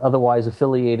are otherwise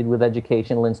affiliated with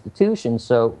educational institutions.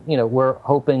 So, we're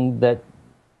hoping that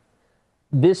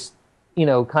this,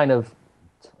 kind of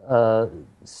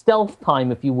stealth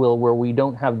time, if you will, where we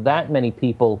don't have that many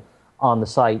people on the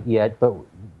site yet, but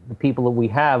the people that we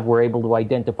have, we're able to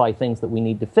identify things that we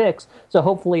need to fix. So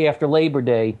hopefully after Labor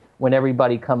Day, when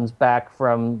everybody comes back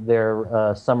from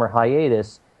their summer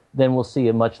hiatus, then we'll see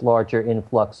a much larger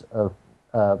influx of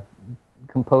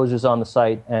composers on the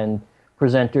site and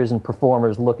presenters and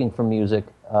performers looking for music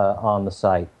on the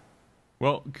site.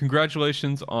 Well,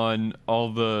 congratulations on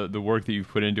all the work that you've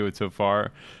put into it so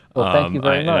far. Well, thank you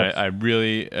very much. I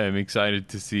really am excited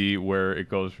to see where it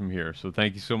goes from here. So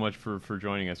thank you so much for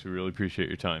joining us. We really appreciate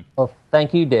your time. Well,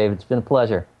 thank you, Dave. It's been a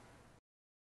pleasure.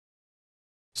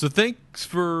 So thanks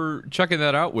for checking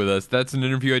that out with us. That's an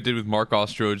interview I did with Mark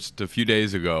Ostro just a few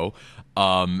days ago.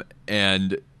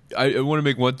 And I want to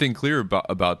make one thing clear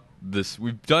about this.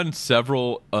 We've done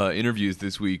several interviews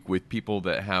this week with people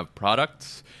that have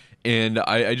products. And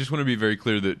I just want to be very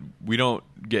clear that we don't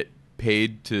get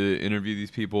paid to interview these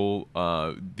people.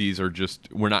 These are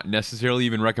just, we're not necessarily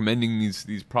even recommending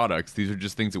these products. These are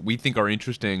just things that we think are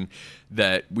interesting,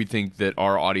 that we think that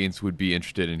our audience would be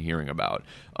interested in hearing about.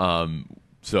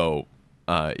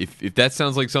 If that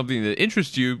sounds like something that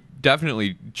interests you,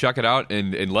 definitely check it out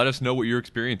and let us know what your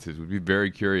experience is. We'd be very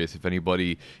curious if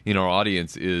anybody in our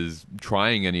audience is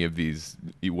trying any of these,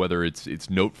 whether it's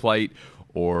Noteflight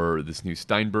or this new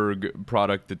Steinberg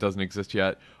product that doesn't exist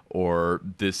yet, or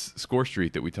this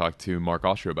ScoreStreet that we talked to Mark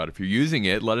Austro about. If you're using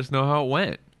it, let us know how it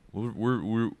went.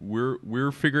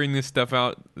 We're figuring this stuff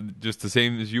out just the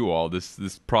same as you all.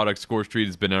 This product ScoreStreet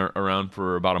has been around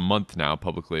for about a month now,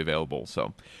 publicly available.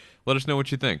 So let us know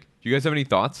what you think. Do you guys have any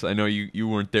thoughts? I know you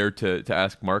weren't there to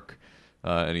ask Mark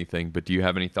anything, but do you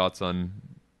have any thoughts on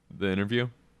the interview?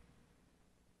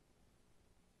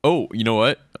 Oh, you know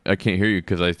what? I can't hear you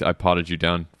because I potted you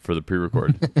down for the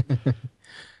pre-record.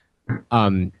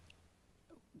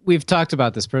 We've talked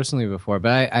about this personally before,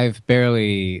 but I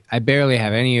barely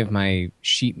have any of my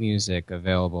sheet music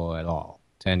available at all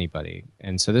to anybody,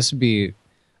 and so this would be.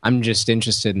 I'm just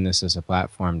interested in this as a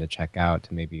platform to check out,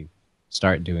 to maybe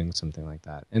start doing something like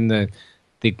that. And the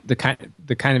kind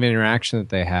of interaction that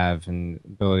they have, and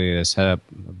ability to set up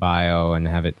a bio and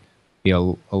have it be a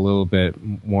little bit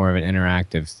more of an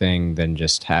interactive thing than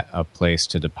just a place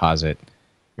to deposit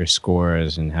your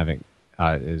scores and having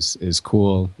is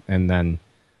cool. And then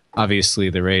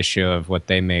obviously the ratio of what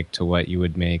they make to what you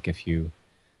would make if you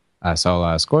saw a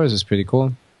lot of scores is pretty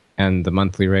cool. And the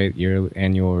monthly rate,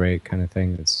 annual rate kind of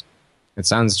thing, it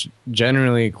sounds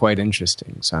generally quite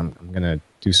interesting. So I'm going to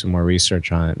do some more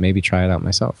research on it, maybe try it out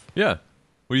myself. Yeah.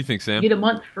 What do you think, Sam? You get a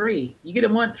month free.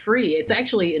 It's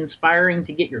actually inspiring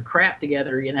to get your crap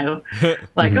together,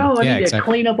 Like, I need to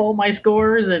clean up all my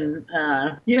scores and,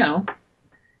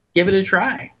 give it a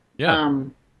try. Yeah.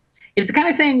 It's the kind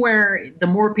of thing where the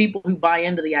more people who buy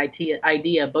into the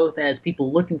idea, both as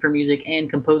people looking for music and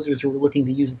composers who are looking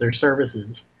to use their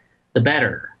services, the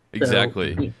better.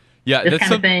 Exactly. So, yeah, this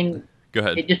kind of thing. Go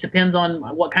ahead. It just depends on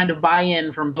what kind of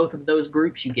buy-in from both of those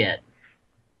groups you get.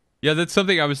 Yeah, that's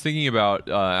something I was thinking about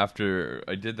after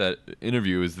I did that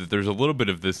interview, is that there's a little bit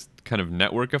of this kind of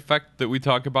network effect that we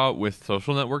talk about with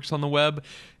social networks on the web,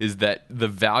 is that the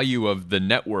value of the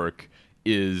network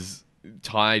is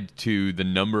tied to the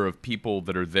number of people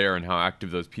that are there and how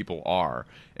active those people are.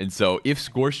 And so if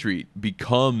ScoreStreet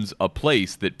becomes a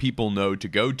place that people know to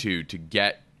go to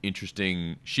get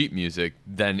interesting sheet music,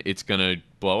 then it's going to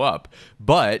blow up.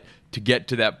 But to get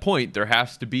to that point, there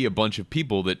has to be a bunch of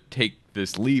people that take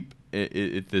this leap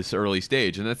at this early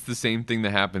stage. And that's the same thing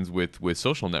that happens with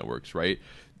social networks, right?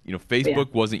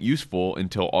 Facebook wasn't useful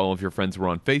until all of your friends were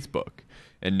on Facebook.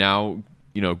 And now,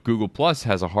 Google Plus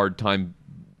has a hard time,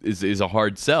 is a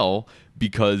hard sell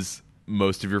because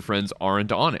most of your friends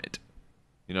aren't on it,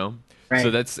 Right. So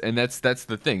that's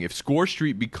the thing. If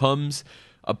ScoreStreet becomes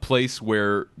a place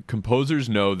where composers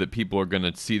know that people are going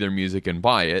to see their music and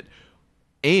buy it,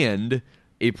 and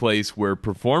a place where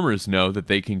performers know that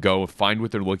they can go find what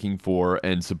they're looking for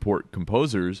and support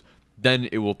composers, then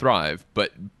it will thrive.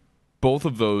 But both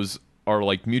of those are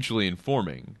like mutually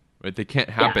informing, right? They can't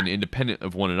happen independent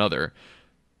of one another.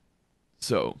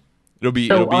 So it'll be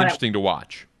interesting to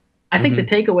watch. I think the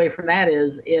takeaway from that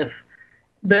is, if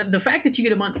the fact that you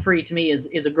get a month free to me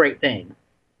is a great thing.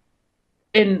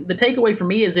 And the takeaway for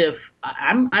me is, if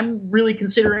I'm really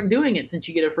considering doing it, since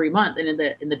you get a free month, and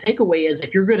the takeaway is,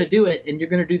 if you're going to do it and you're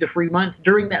going to do the free month,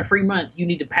 during that free month, you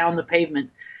need to pound the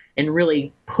pavement and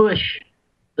really push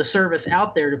the service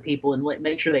out there to people and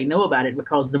make sure they know about it,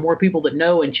 because the more people that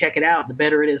know and check it out, the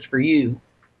better it is for you.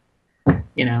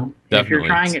 If you're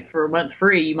trying it for a month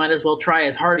free, you might as well try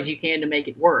as hard as you can to make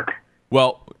it work.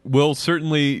 Well, we'll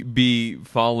certainly be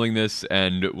following this,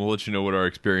 and we'll let you know what our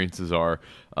experiences are.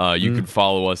 You can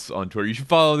follow us on Twitter. You should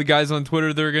follow the guys on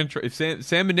Twitter. They're going to try. If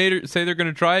Sam and Nate say they're going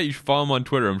to try it, you should follow them on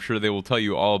Twitter. I'm sure they will tell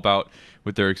you all about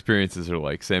what their experiences are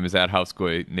like. Sam is at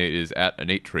Housegoy. Nate is at a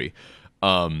Nate Tree.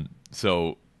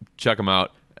 So check them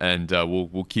out, and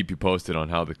we'll keep you posted on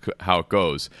how it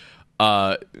goes.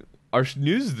 Our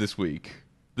news this week.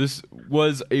 This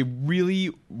was a really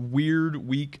weird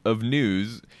week of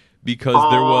news, because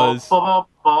there was...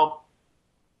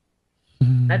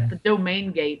 That's the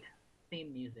domain gate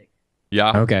theme music.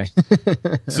 Yeah. Okay.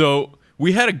 So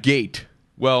we had a gate.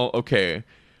 Well, okay.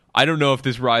 I don't know if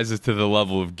this rises to the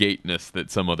level of gateness that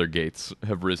some other gates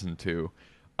have risen to.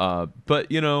 But,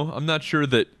 I'm not sure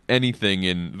that anything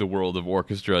in the world of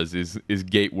orchestras is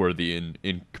gate-worthy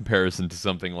in comparison to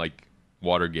something like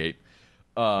Watergate.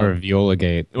 Or Viola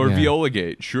Gate. Or Viola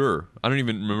Gate, sure. I don't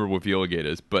even remember what Viola Gate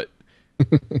is, but...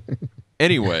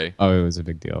 Anyway. Oh, it was a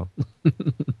big deal.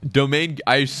 domain,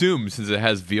 I assume, since it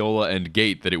has viola and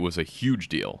gate, that it was a huge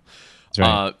deal. That's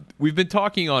right. We've been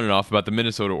talking on and off about the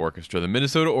Minnesota Orchestra. The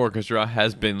Minnesota Orchestra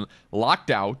has been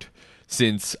locked out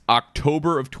since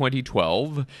October of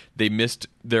 2012. They missed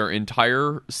their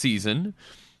entire season.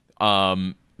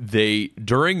 They,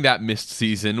 during that missed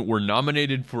season, were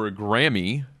nominated for a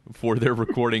Grammy for their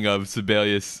recording of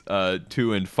Sibelius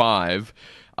 2 and 5,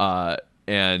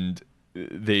 and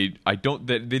they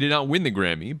did not win the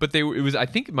Grammy, but I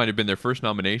think it might have been their first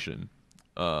nomination.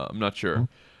 I'm not sure,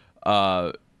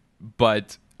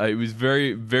 but it was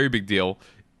very, very big deal,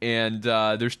 and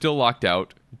they're still locked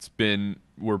out.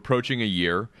 We're approaching a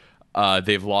year.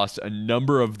 They've lost a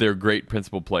number of their great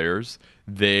principal players.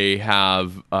 They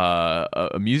have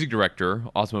a music director,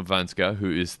 Osmo Vanska, who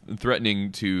is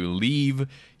threatening to leave.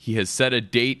 He has set a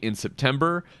date in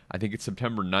September. I think it's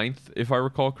September 9th, if I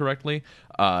recall correctly.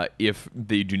 If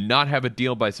they do not have a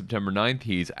deal by September 9th,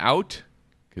 he's out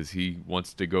because he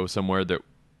wants to go somewhere that's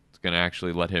going to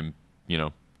actually let him,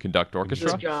 conduct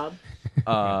orchestra. Good job.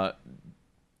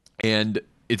 And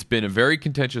it's been a very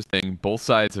contentious thing. Both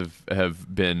sides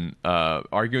have been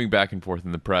arguing back and forth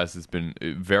in the press. It's been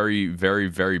very, very,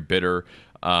 very bitter.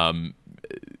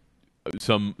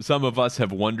 Some of us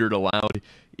have wondered aloud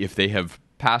if they have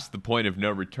passed the point of no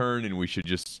return, and we should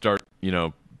just start,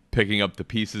 picking up the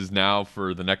pieces now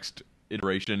for the next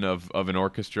iteration of an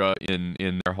orchestra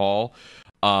in their hall.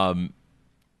 And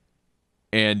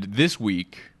this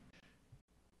week,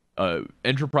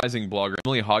 enterprising blogger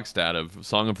Emily Hogstad of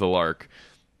Song of the Lark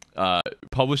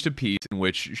published a piece in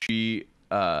which she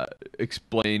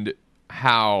explained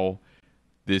how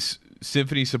this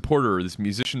symphony supporter, this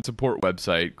musician support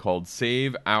website called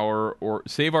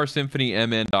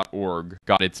SaveOurSymphonyMN.org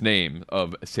got its name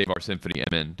of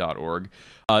SaveOurSymphonyMN.org.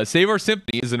 Save Our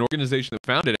Symphony is an organization that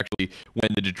founded actually when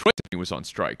the Detroit Symphony was on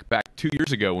strike. Back 2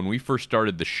 years ago when we first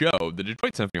started the show, the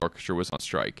Detroit Symphony Orchestra was on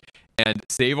strike. And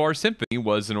Save Our Symphony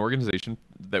was an organization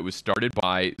that was started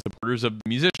by supporters of the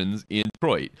musicians in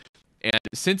Detroit. And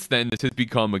since then, this has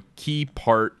become a key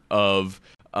part of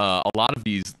a lot of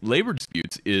these labor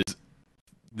disputes is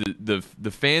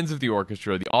the fans of the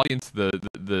orchestra, the audience,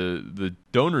 the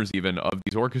donors even of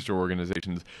these orchestra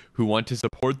organizations who want to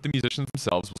support the musicians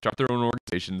themselves will start their own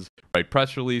organizations, write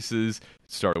press releases,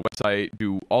 start a website,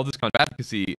 do all this kind of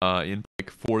advocacy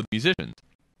for the musicians.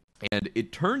 And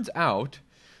it turns out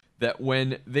that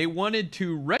when they wanted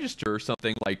to register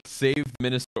something like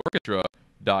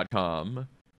SaveMinnesotaOrchestra.com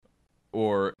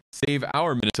or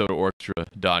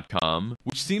SaveOurMinnesotaOrchestra.com,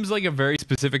 which seems like a very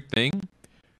specific thing,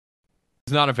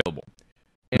 is not available.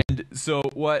 And so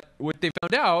what they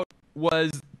found out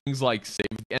was things like Save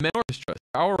the MN Orchestra,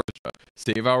 Our Orchestra,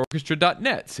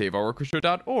 SaveOurOrchestra.net,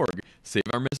 SaveOurOrchestra.org,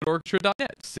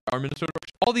 SaveOurMinnesotaOrchestra.net,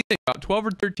 SaveOurMinnesotaOrchestra, all these things, about 12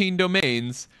 or 13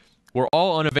 domains were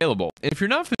all unavailable. And if you're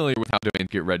not familiar with how domains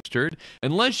get registered,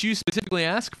 unless you specifically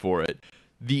ask for it,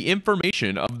 the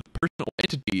information of the personal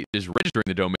entity that is registering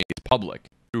the domain is public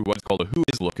through what's called a Who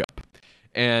Is lookup.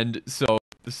 And so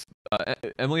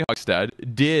Emily Hogstad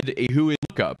did a Who Is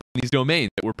lookup on these domains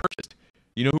that were purchased.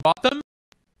 You know who bought them?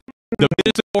 The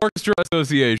Minnesota Orchestra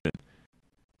Association.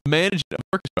 The management of the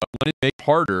orchestra wanted to make it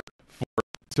harder for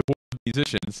support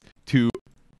musicians to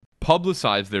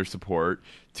publicize their support,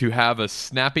 to have a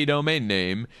snappy domain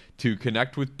name, to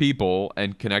connect with people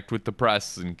and connect with the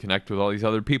press and connect with all these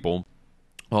other people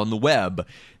on the web.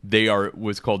 They are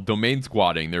what's called domain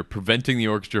squatting. They're preventing the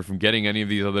orchestra from getting any of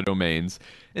these other domains.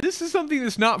 And this is something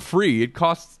that's not free. It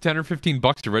costs $10 or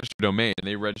 $15 to register a domain, and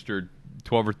they registered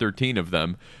 12 or 13 of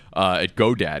them at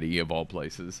GoDaddy of all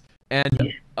places.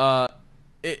 And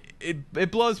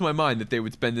it blows my mind that they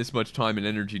would spend this much time and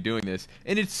energy doing this,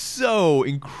 and it's so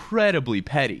incredibly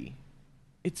petty.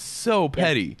 It's so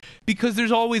petty because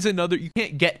there's always another. You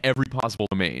can't get every possible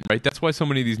domain, right? That's why so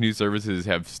many of these news services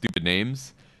have stupid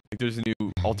names. Like there's a new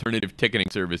alternative ticketing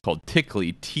service called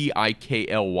Tickly,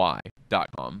 TIKLY.com,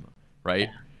 right?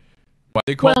 Why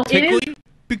they call it Tickly?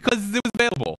 Because it was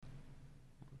available.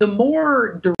 The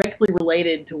more directly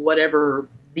related to whatever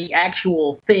the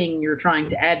actual thing you're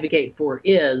trying to advocate for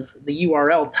is, the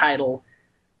URL title,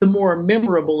 the more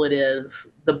memorable it is,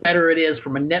 the better it is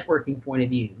from a networking point of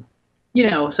view.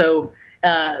 So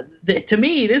to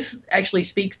me, this actually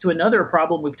speaks to another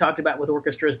problem we've talked about with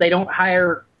orchestras. They don't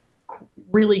hire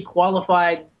really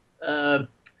qualified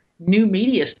new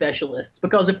media specialists,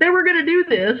 because if they were going to do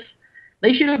this,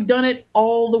 they should have done it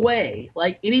all the way.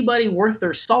 Like anybody worth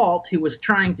their salt who was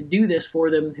trying to do this for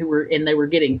them, they were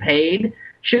getting paid,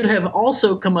 should have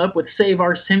also come up with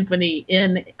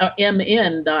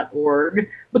SaveOurSymphonyMN.org,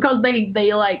 because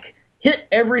they hit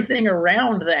everything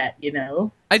around that, you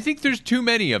know. I think there's too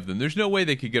many of them. There's no way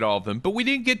they could get all of them. But we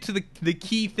didn't get to the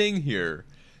key thing here.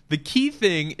 The key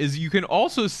thing is you can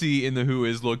also see in the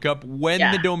Whois lookup when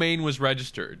the domain was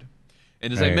registered.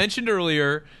 And as I mentioned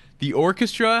earlier, the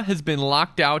orchestra has been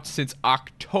locked out since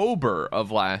October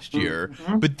of last year,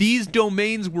 but these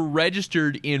domains were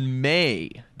registered in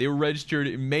May. They were registered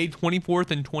in May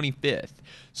 24th and 25th.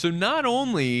 So not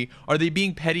only are they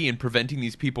being petty and preventing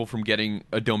these people from getting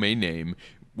a domain name,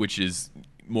 which is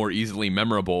more easily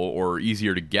memorable or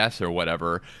easier to guess or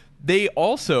whatever, they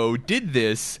also did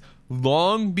this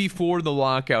long before the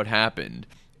lockout happened.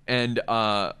 And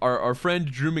our friend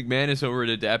Drew McManus over at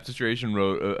Adaptistration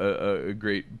wrote a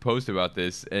great post about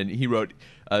this, and he wrote,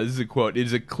 this is a quote, "It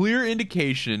is a clear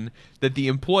indication that the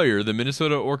employer, the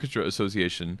Minnesota Orchestra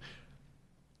Association,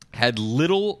 had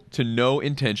little to no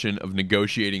intention of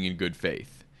negotiating in good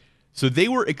faith." So they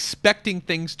were expecting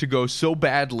things to go so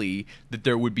badly that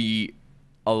there would be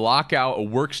a lockout, a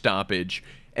work stoppage,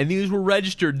 and these were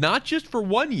registered not just for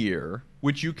 1 year,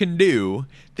 which you can do,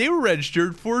 they were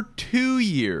registered for 2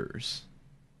 years.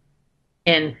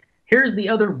 And here's the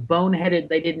other boneheaded,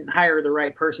 they didn't hire the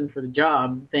right person for the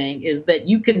job thing, is that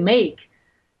you can make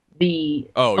the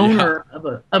owner of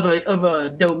a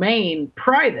domain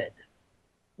private,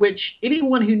 which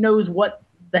anyone who knows what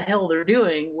the hell they're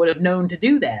doing would have known to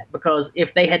do that, because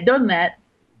if they had done that,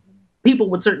 people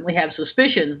would certainly have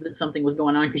suspicions that something was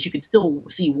going on, because you could still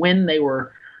see when they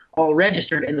were all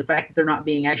registered and the fact that they're not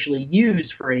being actually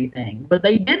used for anything. But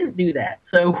they didn't do that.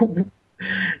 So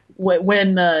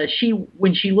when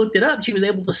she looked it up, she was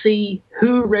able to see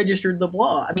who registered the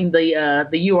blog. I mean the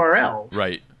URL.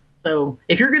 Right. So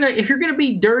if you're gonna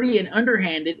be dirty and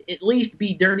underhanded, at least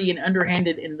be dirty and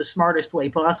underhanded in the smartest way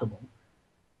possible.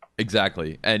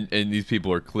 Exactly. And these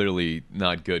people are clearly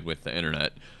not good with the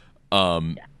internet.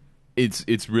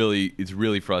 It's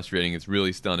really frustrating. It's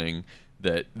really stunning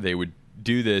that they would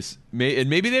do this, and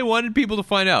maybe they wanted people to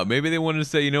find out. Maybe they wanted to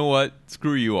say, you know what,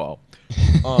 screw you all.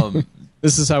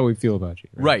 This is how we feel about you.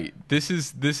 Right. This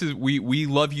is we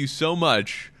love you so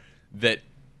much that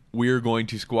we're going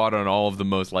to squat on all of the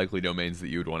most likely domains that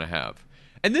you would want to have.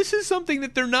 And this is something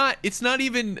that they're not. It's not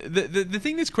even the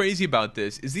thing that's crazy about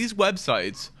this is these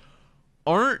websites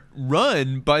aren't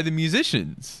run by the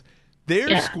musicians.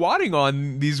 They're squatting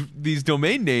on these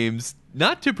domain names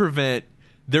not to prevent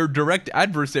their direct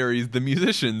adversaries, the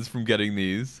musicians, from getting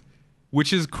these,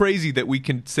 which is crazy that we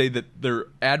can say that their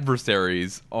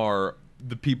adversaries are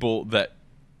the people that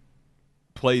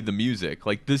play the music.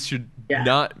 Like this should be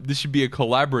a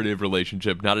collaborative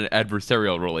relationship, not an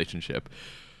adversarial relationship.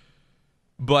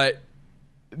 But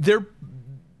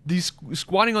these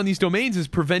squatting on these domains is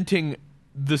preventing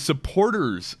the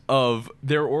supporters of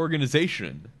their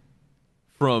organization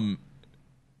from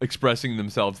expressing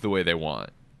themselves the way they want.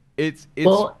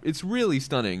 It's really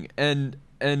stunning, and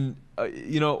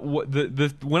you know what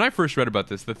when I first read about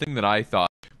this, the thing that I thought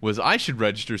was I should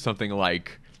register something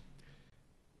like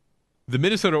the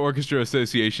Minnesota Orchestra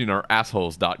Association or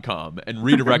assholes.com and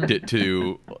redirect it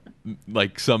to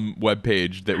like some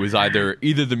webpage that was either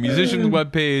the musician's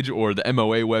webpage or the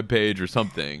MOA webpage or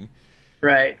something.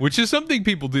 Right. Which is something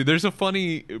people do. There's a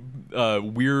funny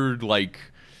weird like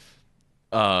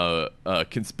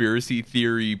conspiracy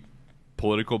theory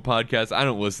political podcast. I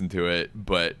don't listen to it,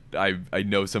 but I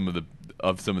know some of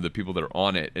the people that are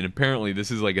on it, and apparently this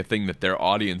is like a thing that their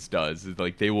audience does. It's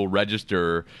like they will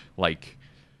register like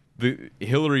the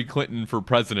Hillary Clinton for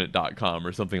President.com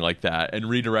or something like that and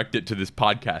redirect it to this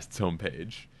podcast's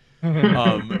homepage.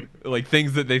 Like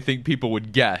things that they think people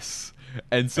would guess.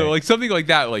 And so like something like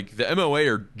that, like the MOA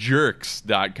or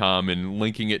jerks.com and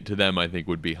linking it to them, I think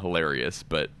would be hilarious,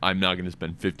 but I'm not going to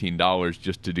spend $15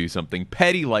 just to do something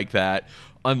petty like that,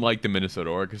 unlike the Minnesota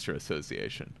Orchestra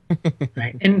Association.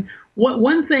 Right. And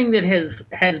one thing that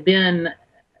has been,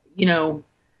 you know,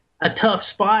 a tough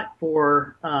spot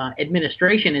for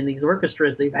administration in these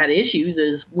orchestras, they've had issues,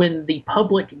 is when the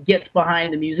public gets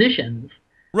behind the musicians.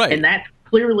 Right. And that's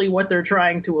clearly what they're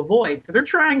trying to avoid. So they're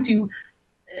trying to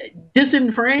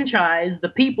disenfranchise the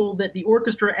people that the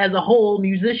orchestra as a whole,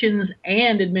 musicians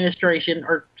and administration,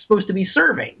 are supposed to be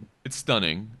serving. It's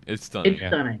stunning.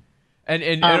 Stunning.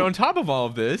 And on top of all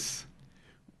of this,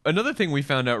 another thing we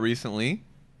found out recently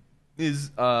is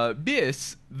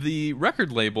BIS, the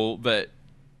record label that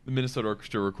the Minnesota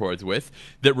Orchestra records with,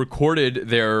 that recorded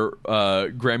their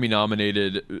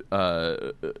Grammy-nominated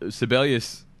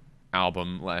Sibelius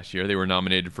album last year. They were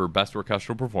nominated for Best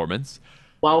Orchestral Performance.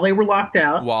 While they were locked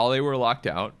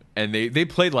out. And they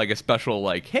played like a special,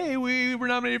 like, hey, we were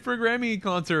nominated for a Grammy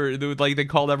concert. They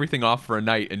called everything off for a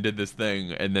night and did this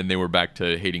thing, and then they were back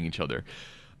to hating each other.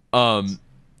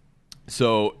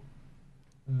 So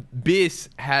BIS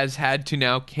has had to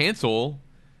now cancel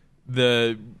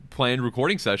the planned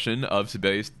recording session of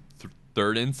Sibelius'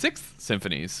 third and sixth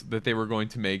symphonies that they were going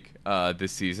to make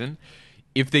this season.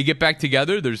 If they get back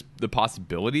together, there's the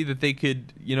possibility that they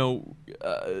could,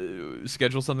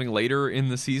 schedule something later in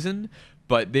the season.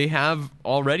 But they have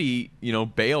already,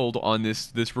 bailed on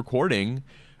this recording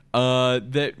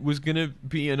that was going to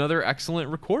be another excellent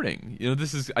recording.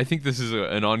 I think this is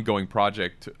an ongoing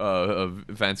project of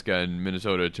Vanska in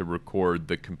Minnesota to record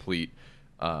the complete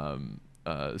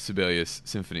Sibelius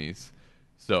symphonies.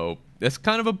 So that's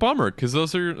kind of a bummer because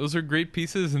those are great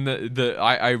pieces. And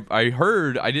I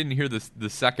heard, I didn't hear the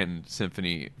second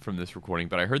symphony from this recording,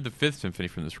 but I heard the fifth symphony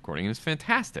from this recording, and it's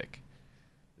fantastic.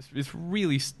 It's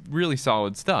really, really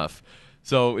solid stuff.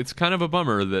 So it's kind of a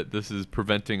bummer that this is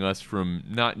preventing us from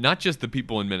not just the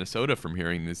people in Minnesota from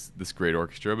hearing this great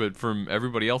orchestra, but from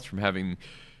everybody else from having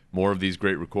more of these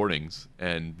great recordings.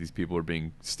 And these people are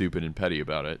being stupid and petty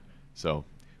about it. So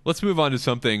let's move on to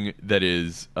something that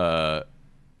is,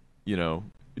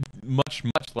 much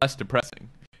less depressing.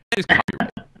 That is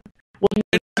copyright.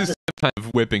 This is some kind of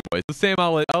whipping voice. So Sam,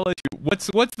 I'll let you. What's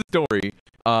the story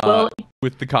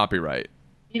with the copyright?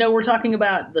 We're talking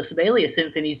about the Sibelius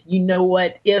symphonies. You know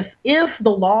what? If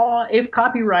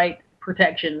copyright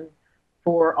protection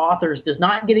for authors does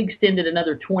not get extended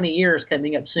another 20 years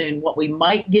coming up soon, what we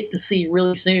might get to see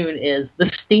really soon is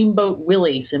the Steamboat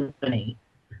Willie Symphony.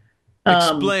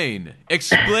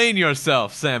 Explain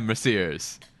yourself, Sam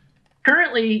Merciers.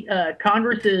 Currently,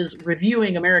 Congress is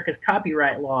reviewing America's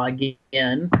copyright law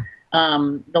again.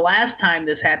 The last time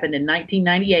this happened in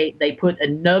 1998, they put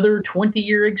another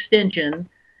 20-year extension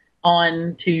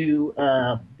on to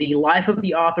the life of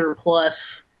the author plus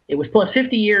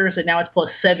 50 years, and now it's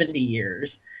plus 70 years.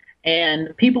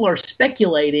 And people are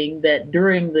speculating that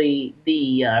during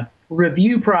the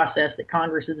review process that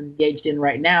Congress is engaged in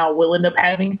right now, we'll end up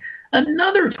having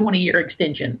another 20-year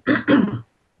extension.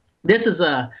 This is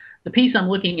the piece I'm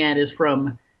looking at is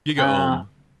from Giga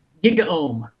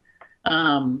Ohm.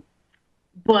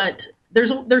 But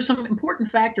there's some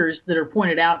important factors that are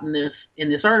pointed out in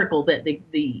this article. That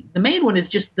the main one is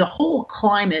just the whole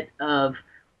climate of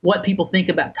what people think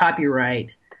about copyright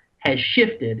has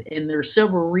shifted, and there's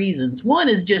several reasons. One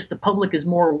is just the public is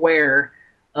more aware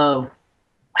of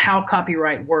how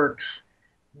copyright works,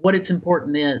 what its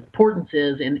importance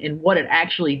is, and what it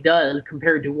actually does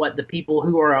compared to what the people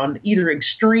who are on either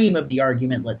extreme of the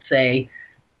argument, let's say,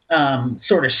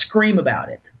 sort of scream about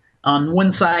it. On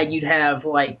one side, you'd have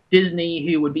like Disney,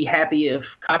 who would be happy if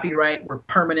copyright were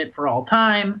permanent for all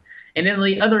time. And then on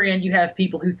the other end, you have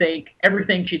people who think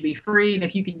everything should be free, and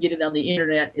if you can get it on the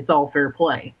internet, it's all fair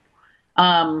play.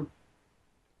 And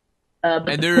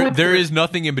there is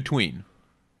nothing in between.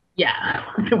 Yeah,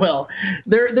 well,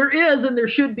 there is, and there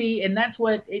should be, and that's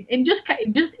what. And just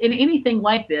in anything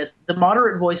like this, the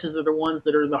moderate voices are the ones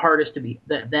that are the hardest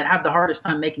that have the hardest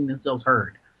time making themselves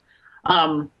heard.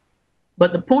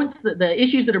 But the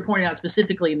issues that are pointed out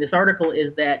specifically in this article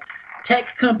is that tech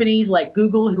companies like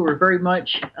Google, who are very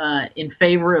much in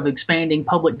favor of expanding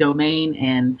public domain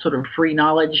and sort of free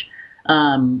knowledge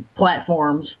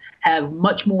platforms, have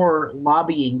much more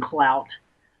lobbying clout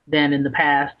than in the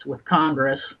past with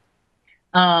Congress.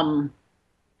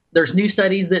 There's new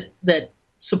studies that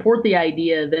support the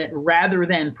idea that rather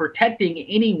than protecting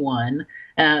anyone,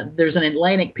 there's an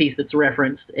Atlantic piece that's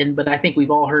referenced, but I think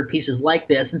we've all heard pieces like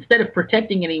this. Instead of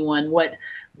protecting anyone, what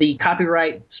the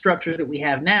copyright structures that we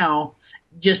have now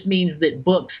just means that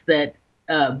books that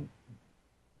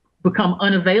become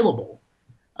unavailable.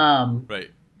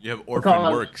 Right. You have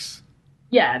orphaned works.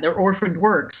 Yeah, they're orphaned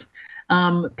works.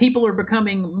 People are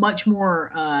becoming much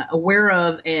more aware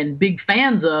of and big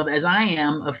fans of, as I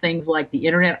am, of things like the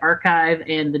Internet Archive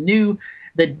and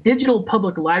the Digital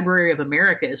Public Library of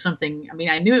America is something. I mean,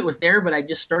 I knew it was there, but I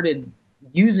just started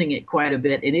using it quite a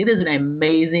bit, and it is an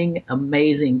amazing,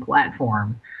 amazing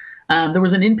platform. There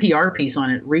was an NPR piece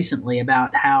on it recently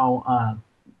about how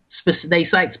they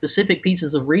cite specific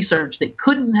pieces of research that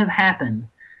couldn't have happened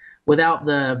without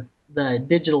the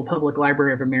Digital Public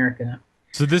Library of America.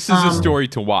 So this is a story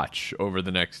to watch over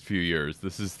the next few years.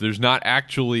 There's not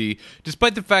actually,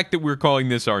 despite the fact that we're calling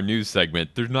this our news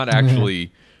segment, there's not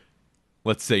actually,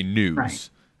 let's say, news. Right.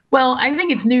 Well, I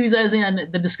think it's news as in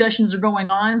the discussions are going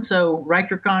on, so write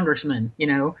your congressman,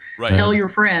 right. Tell your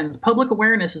friends. Public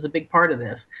awareness is a big part of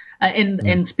this.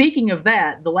 And speaking of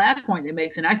that, the last point it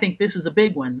makes, and I think this is a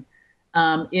big one,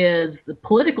 is the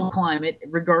political climate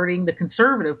regarding the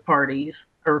conservative parties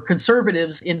or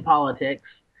conservatives in politics.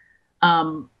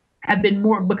 have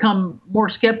become more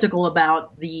skeptical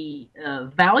about the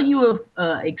value of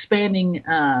expanding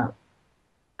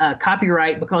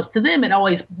copyright, because to them it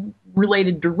always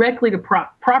related directly to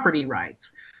property rights,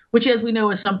 which, as we know,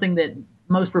 is something that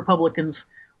most Republicans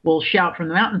will shout from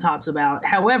the mountaintops about.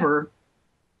 However,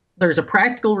 there's a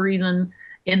practical reason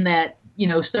in that,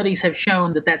 studies have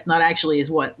shown that that's not actually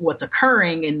what's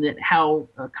occurring, and that how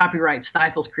copyright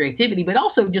stifles creativity, but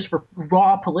also just for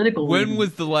raw political reasons. When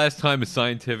was the last time a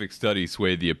scientific study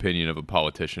swayed the opinion of a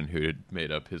politician who had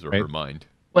made up his or her mind?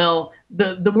 Well,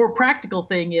 the more practical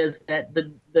thing is that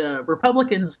the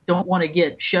Republicans don't want to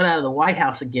get shut out of the White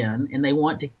House again, and they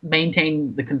want to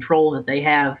maintain the control that they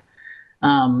have.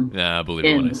 I believe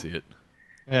it when I see it.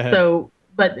 So,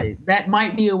 but that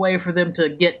might be a way for them to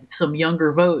get some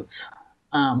younger votes.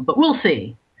 But we'll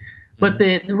see. But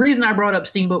the reason I brought up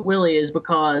Steamboat Willie is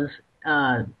because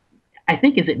I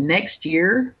think, is it next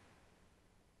year?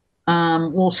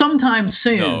 Well, sometime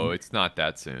soon. No, it's not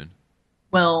that soon.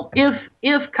 Well,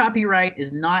 if copyright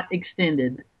is not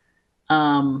extended,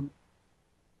 things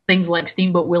like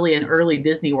Steamboat Willie and early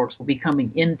Disney works will be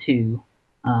coming into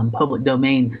public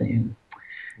domain soon.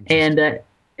 And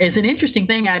it's an interesting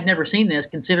thing. I'd never seen this,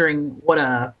 considering what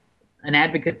an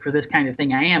advocate for this kind of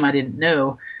thing I am. I didn't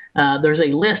know. There's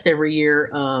a list every year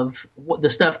of the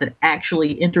stuff that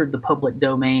actually entered the public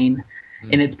domain,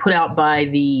 and it's put out by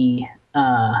the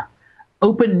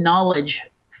Open Knowledge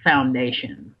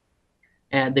Foundation.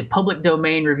 The Public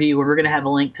Domain Review, where we're going to have a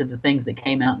link to the things that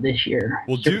came out this year.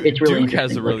 Well, Duke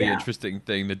has a really interesting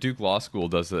thing. The Duke Law School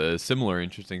does a similar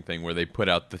interesting thing where they put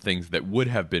out the things that would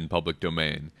have been public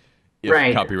domain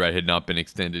if copyright had not been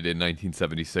extended in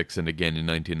 1976 and again in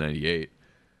 1998.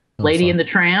 Lady and the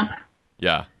Tramp.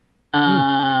 Yeah.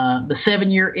 The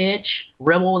 7-Year Itch,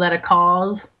 Rebel Without a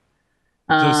Cause.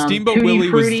 So Steamboat Willie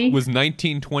was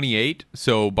 1928.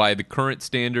 So by the current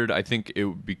standard, I think it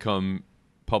would become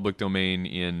public domain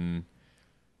in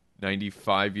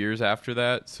 95 years after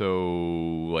that. So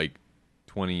like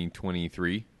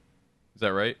 2023. Is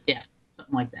that right? Yeah,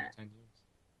 something like that.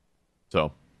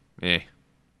 So,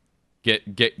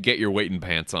 Get your waiting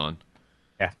pants on.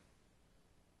 Yeah.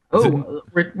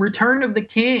 Return of the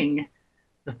King,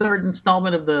 the third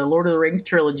installment of the Lord of the Rings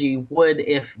trilogy, would,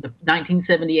 if the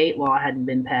 1978 law hadn't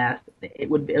been passed, it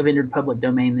would have entered public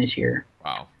domain this year.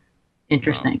 Wow.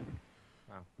 Interesting.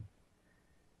 Wow.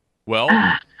 Well.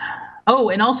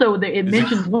 And also it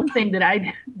mentions one thing that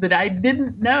I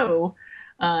didn't know.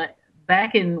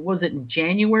 Back in, was it in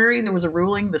January, there was a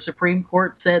ruling. The Supreme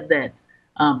Court said that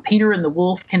Peter and the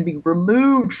Wolf can be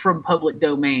removed from public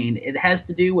domain. It has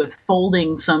to do with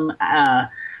folding some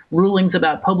rulings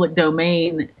about public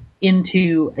domain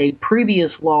into a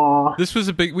previous law. This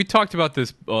was we talked about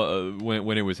this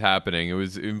when it was happening.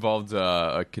 It involved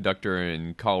a conductor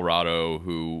in Colorado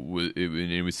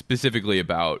it was specifically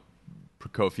about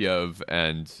Prokofiev,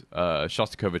 and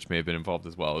Shostakovich may have been involved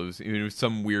as well. It was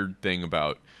some weird thing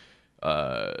about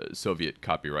Soviet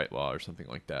copyright law or something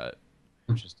like that.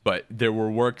 But there were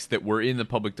works that were in the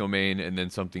public domain, and then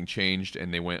something changed,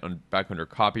 and they went back under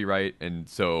copyright, and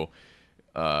so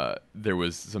there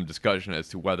was some discussion as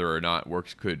to whether or not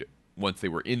works could, once they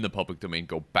were in the public domain,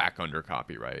 go back under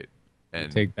copyright,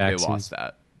 and they lost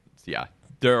that. Yeah,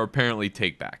 there are apparently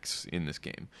take-backs in this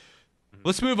game.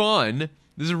 Let's move on.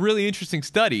 This is a really interesting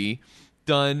study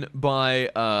done by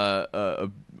a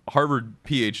Harvard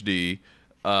PhD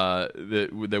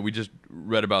that we just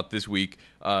read about this week.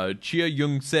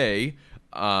 Chia-Jung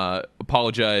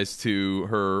apologized to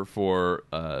her for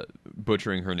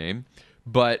butchering her name,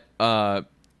 but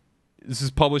this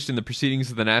is published in the Proceedings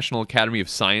of the National Academy of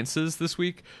Sciences this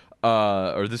week,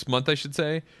 or this month, I should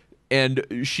say. And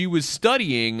she was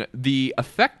studying the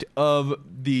effect of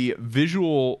the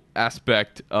visual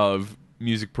aspect of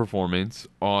music performance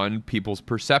on people's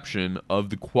perception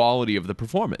of the quality of the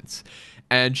performance.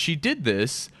 And she did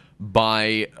this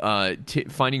by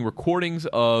finding recordings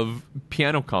of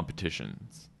piano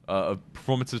competitions, of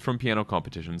performances from piano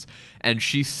competitions. And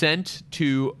she sent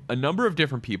to a number of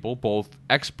different people, both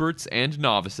experts and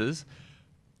novices.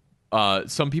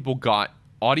 Some people got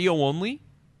audio only.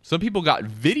 Some people got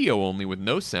video only with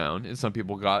no sound. And some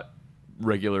people got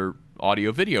regular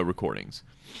audio-video recordings.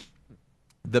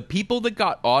 The people that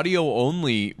got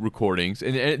audio-only recordings,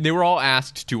 and they were all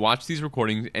asked to watch these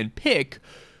recordings and pick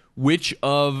which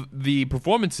of the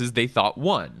performances they thought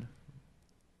won.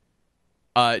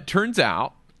 It turns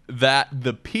out that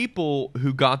the people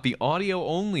who got the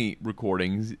audio-only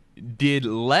recordings did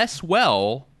less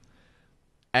well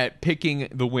at picking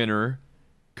the winner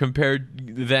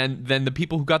than the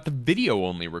people who got the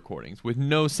video-only recordings with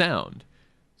no sound.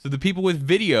 So the people with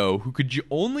video who could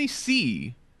only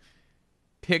see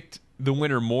picked the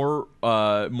winner more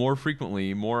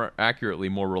frequently, more accurately,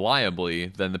 more reliably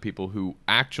than the people who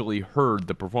actually heard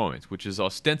the performance, which is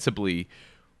ostensibly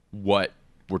what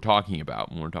we're talking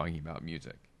about when we're talking about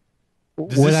music.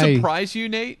 Does this surprise you,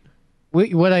 Nate?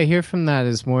 What I hear from that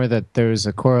is more that there's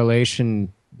a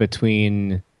correlation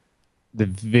between the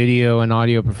video and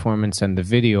audio performance and the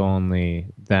video only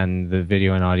than the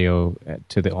video and audio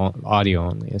to the audio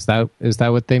only. Is that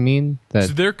what they mean? So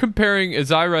they're comparing,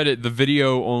 as I read it, the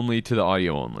video only to the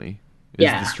audio only is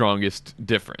the strongest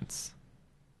difference.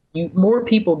 More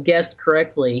people guessed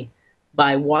correctly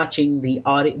by watching the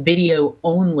video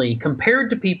only compared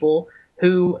to people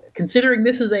who, considering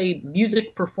this is a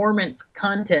music performance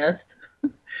contest,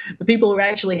 the people who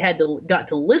actually got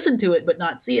to listen to it but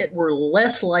not see it were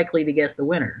less likely to guess the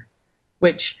winner,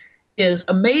 which is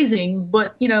amazing.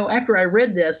 But, after I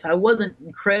read this, I wasn't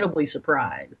incredibly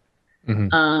surprised.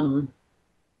 Mm-hmm.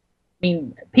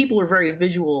 People are very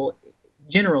visual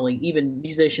generally, even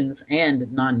musicians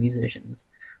and non-musicians.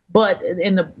 But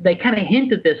they kind of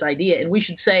hint at this idea, and we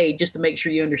should say, just to make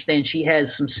sure you understand, she has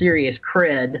some serious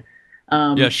cred.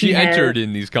 She entered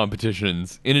in these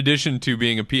competitions, in addition to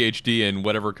being a PhD in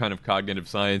whatever kind of cognitive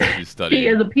science she's studying. She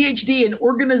has a PhD in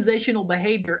organizational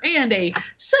behavior and a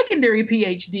secondary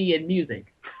PhD in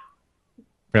music.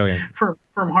 Brilliant. From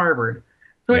Harvard.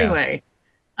 So anyway,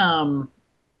 I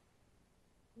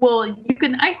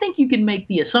think you can make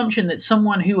the assumption that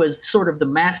someone who is sort of the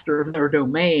master of their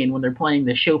domain when they're playing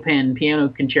the Chopin piano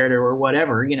concerto or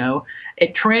whatever,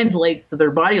 it translates to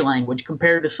their body language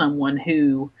compared to someone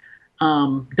who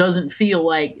doesn't feel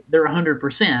like they're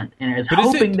 100% and is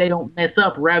hoping they don't mess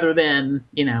up rather than,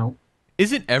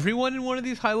 Isn't everyone in one of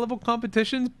these high-level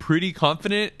competitions pretty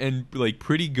confident and,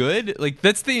 pretty good?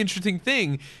 That's the interesting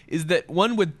thing, is that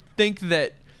one would think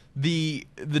that the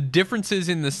differences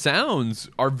in the sounds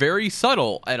are very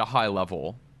subtle at a high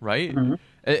level, right?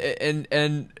 Mm-hmm.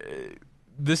 And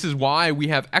this is why we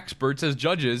have experts as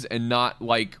judges and not,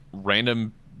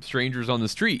 random strangers on the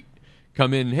street.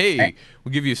 Come in, hey,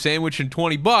 we'll give you a sandwich and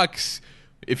 $20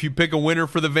 if you pick a winner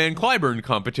for the Van Cliburn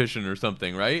competition or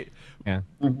something, right? Yeah.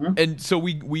 Mm-hmm. And so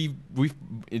we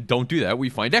don't do that. We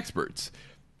find experts.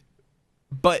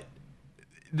 But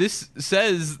this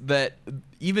says that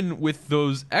even with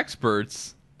those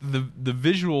experts, the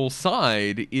visual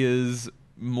side is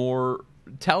more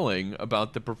telling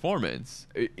about the performance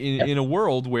in a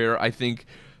world where I think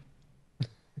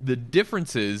the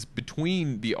differences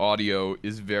between the audio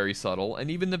is very subtle, and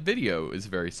even the video is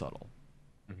very subtle.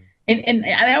 And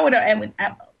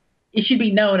it should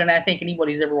be known, and I think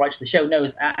anybody who's ever watched the show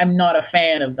knows, I'm not a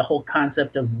fan of the whole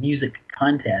concept of music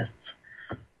contests.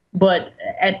 But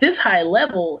at this high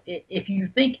level, if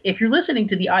you're listening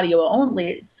to the audio only,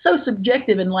 it's so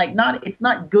subjective and it's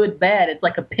not good, bad. It's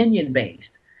opinion based.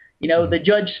 The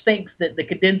judge thinks that the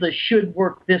cadenza should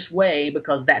work this way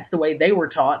because that's the way they were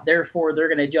taught. Therefore, they're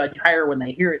going to judge higher when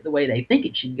they hear it the way they think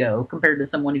it should go compared to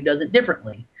someone who does it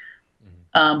differently.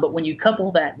 Mm-hmm. But when you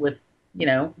couple that with,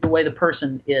 the way the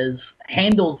person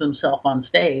handles themselves on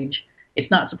stage, it's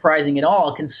not surprising at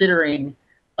all, considering,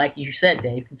 like you said,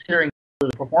 Dave, considering what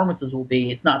the performances will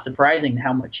be, it's not surprising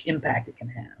how much impact it can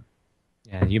have.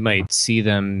 Yeah, you might see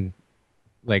them,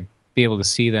 be able to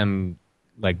see them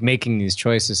making these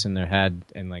choices in their head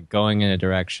and going in a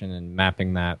direction and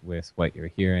mapping that with what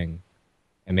you're hearing,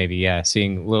 and maybe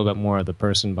seeing a little bit more of the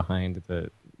person behind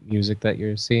the music that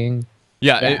you're seeing.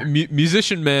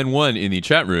 Musician Man 1 in the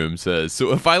chat room says,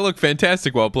 so if I look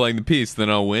fantastic while playing the piece,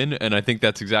 then I'll win, and I think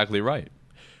that's exactly right.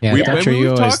 Yeah, you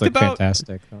always look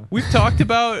fantastic. Huh? We've talked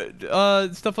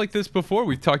about stuff like this before.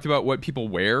 We've talked about what people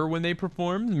wear when they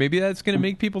perform. Maybe that's going to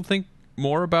make people think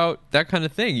more about that kind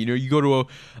of thing. You go to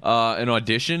an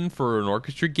audition for an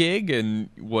orchestra gig, and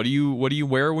what do you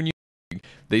wear when you?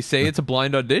 They say it's a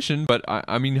blind audition, but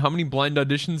I mean, how many blind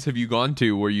auditions have you gone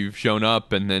to where you've shown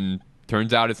up and then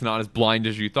turns out it's not as blind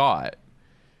as you thought?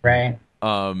 Right.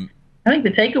 I think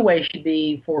the takeaway should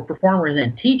be for performers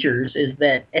and teachers is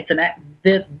that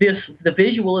the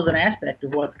visual is an aspect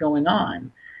of what's going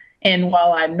on. And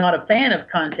while I'm not a fan of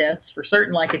contests, for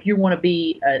certain, if you want to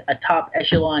be a top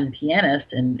echelon pianist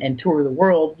and tour the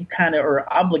world, you kind of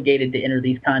are obligated to enter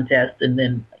these contests and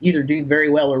then either do very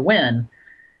well or win.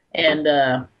 And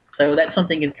so that's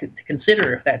something to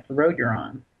consider if that's the road you're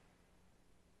on.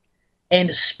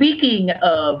 And speaking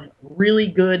of really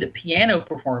good piano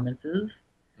performances,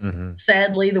 mm-hmm.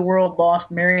 Sadly, the world lost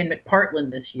Marion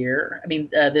McPartland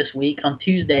this week on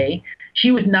Tuesday.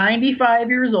 She was 95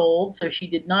 years old, so she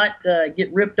did not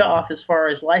get ripped off as far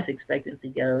as life expectancy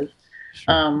goes.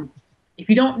 Sure. If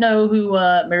you don't know who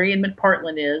Marion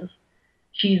McPartland is,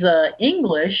 She's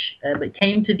English, but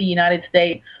came to the United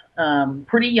States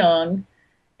pretty young,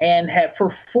 and have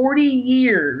for 40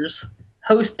 years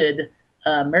hosted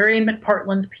Marion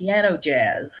McPartland's Piano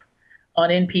Jazz on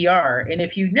NPR. And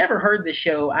if you've never heard this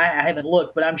show, I haven't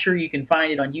looked, but I'm sure you can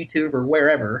find it on YouTube or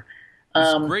wherever.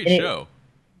 It's a great show.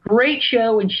 Great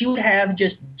show, and she would have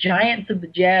just giants of the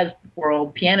jazz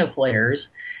world piano players,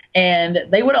 and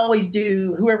they would always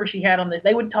do, whoever she had on this,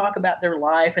 they would talk about their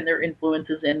life and their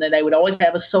influences, and then they would always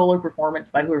have a solo performance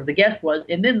by whoever the guest was,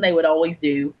 and then they would always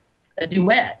do a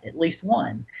duet, at least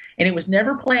one. And it was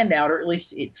never planned out, or at least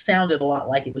it sounded a lot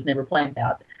like it was never planned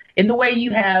out. In the way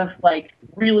you have, like,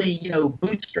 really,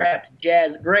 bootstrapped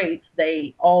jazz greats,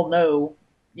 they all know,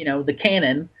 the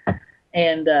canon.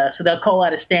 And so they'll call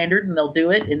out a standard and they'll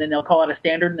do it, and then they'll call out a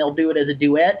standard and they'll do it as a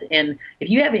duet. And if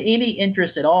you have any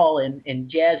interest at all in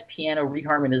jazz piano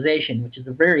reharmonization, which is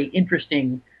a very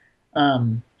interesting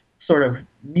sort of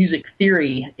music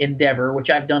theory endeavor, which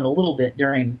I've done a little bit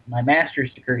during my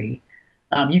master's degree,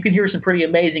 you can hear some pretty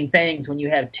amazing things when you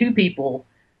have two people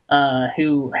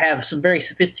who have some very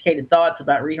sophisticated thoughts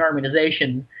about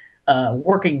reharmonization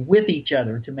working with each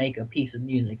other to make a piece of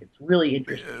music. It's really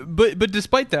interesting. But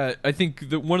despite that, I think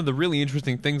that one of the really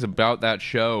interesting things about that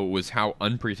show was how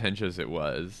unpretentious it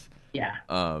was. Yeah.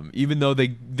 Even though they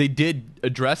did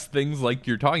address things like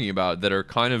you're talking about that are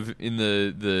kind of in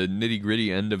the nitty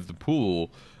gritty end of the pool,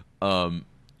 it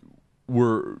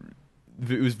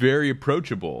was very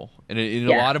approachable, and in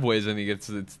a lot of ways, I think it's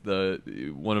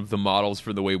the one of the models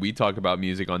for the way we talk about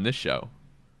music on this show.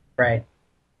 Right.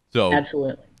 So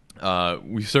absolutely.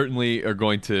 We certainly are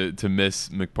going to miss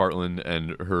McPartland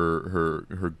and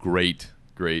her great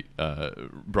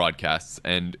broadcasts,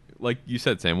 and like you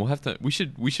said, Sam, we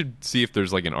should see if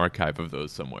there's like an archive of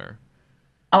those somewhere.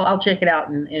 I'll check it out,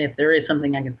 and if there is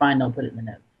something I can find, I'll put it in the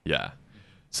notes. Yeah.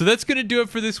 So that's gonna do it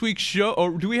for this week's show.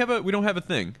 Or do we have we don't have a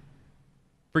thing.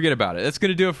 Forget about it. That's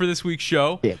gonna do it for this week's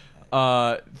show. Yeah.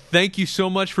 Thank you so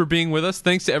much for being with us.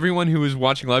 Thanks to everyone who was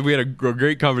watching live. We had a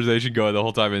great conversation going the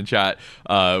whole time in chat.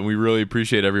 We really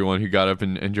appreciate everyone who got up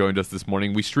and joined us this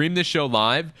morning. We stream this show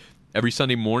live every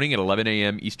Sunday morning at 11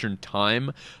 a.m. Eastern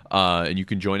Time, and you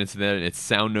can join us then. It's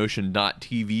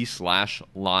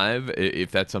soundnotion.tv/live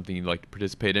if that's something you'd like to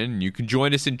participate in. And you can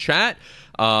join us in chat.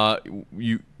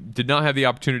 You did not have the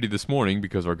opportunity this morning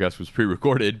because our guest was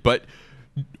pre-recorded, but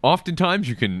oftentimes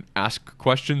you can ask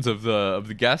questions of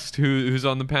the guest who's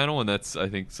on the panel, and that's, I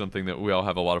think, something that we all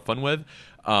have a lot of fun with.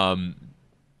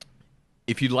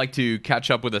 If you'd like to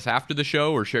catch up with us after the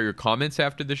show or share your comments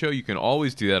after the show, you can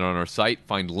always do that on our site.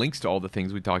 Find links to all the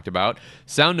things we talked about.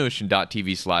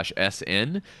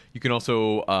 SoundNotion.tv/SN. You can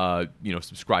also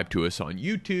subscribe to us on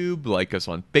YouTube, like us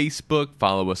on Facebook,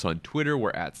 follow us on Twitter.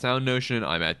 We're at SoundNotion.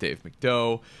 I'm at Dave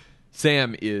McDowell.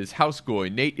 Sam is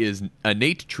Housegoy. Nate is a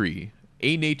Nate Tree.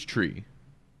 A Nate Tree.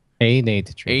 A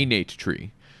Nate Tree. A Nate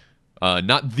Tree.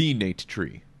 Not the Nate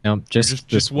Tree. No,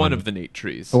 just one of the Nate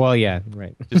trees. Well, yeah,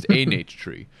 right. Just a Nate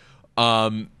tree.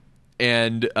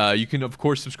 And you can, of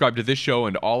course, subscribe to this show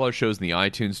and all our shows in the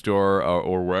iTunes Store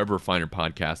or wherever finer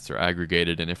podcasts are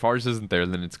aggregated. And if ours isn't there,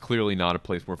 then it's clearly not a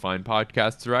place where fine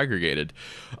podcasts are aggregated.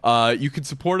 You can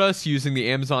support us using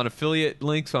the Amazon affiliate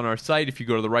links on our site. If you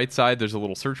go to the right side, there's a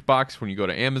little search box when you go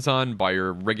to Amazon, buy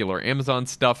your regular Amazon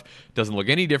stuff. It doesn't look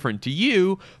any different to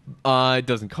you. It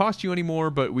doesn't cost you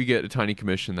anymore, but we get a tiny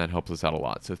commission that helps us out a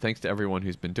lot. So thanks to everyone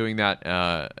who's been doing that,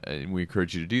 and we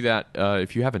encourage you to do that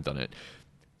if you haven't done it.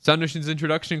 SoundNotion's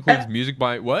introduction includes music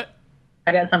by what?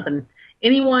 I got something.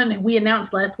 We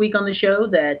announced last week on the show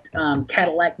that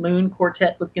Cadillac Moon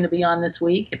Quartet was going to be on this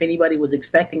week. If anybody was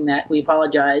expecting that, we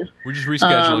apologize. We're just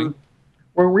rescheduling.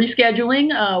 We're rescheduling.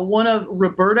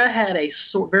 Roberta had a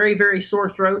very, very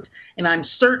sore throat, and I'm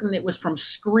certain it was from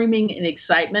screaming in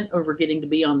excitement over getting to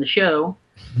be on the show.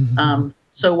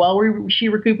 So while she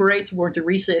recuperates, we're to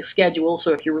reschedule.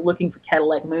 So if you're looking for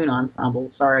Cadillac Moon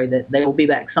Ensemble, sorry, that they will be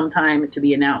back sometime to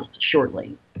be announced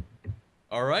shortly.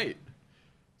 All right.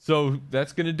 So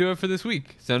that's going to do it for this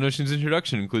week. SoundNotion's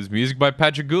introduction includes music by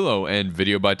Patrick Gullo and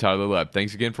video by Tyler Lepp.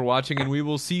 Thanks again for watching, and we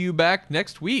will see you back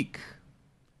next week.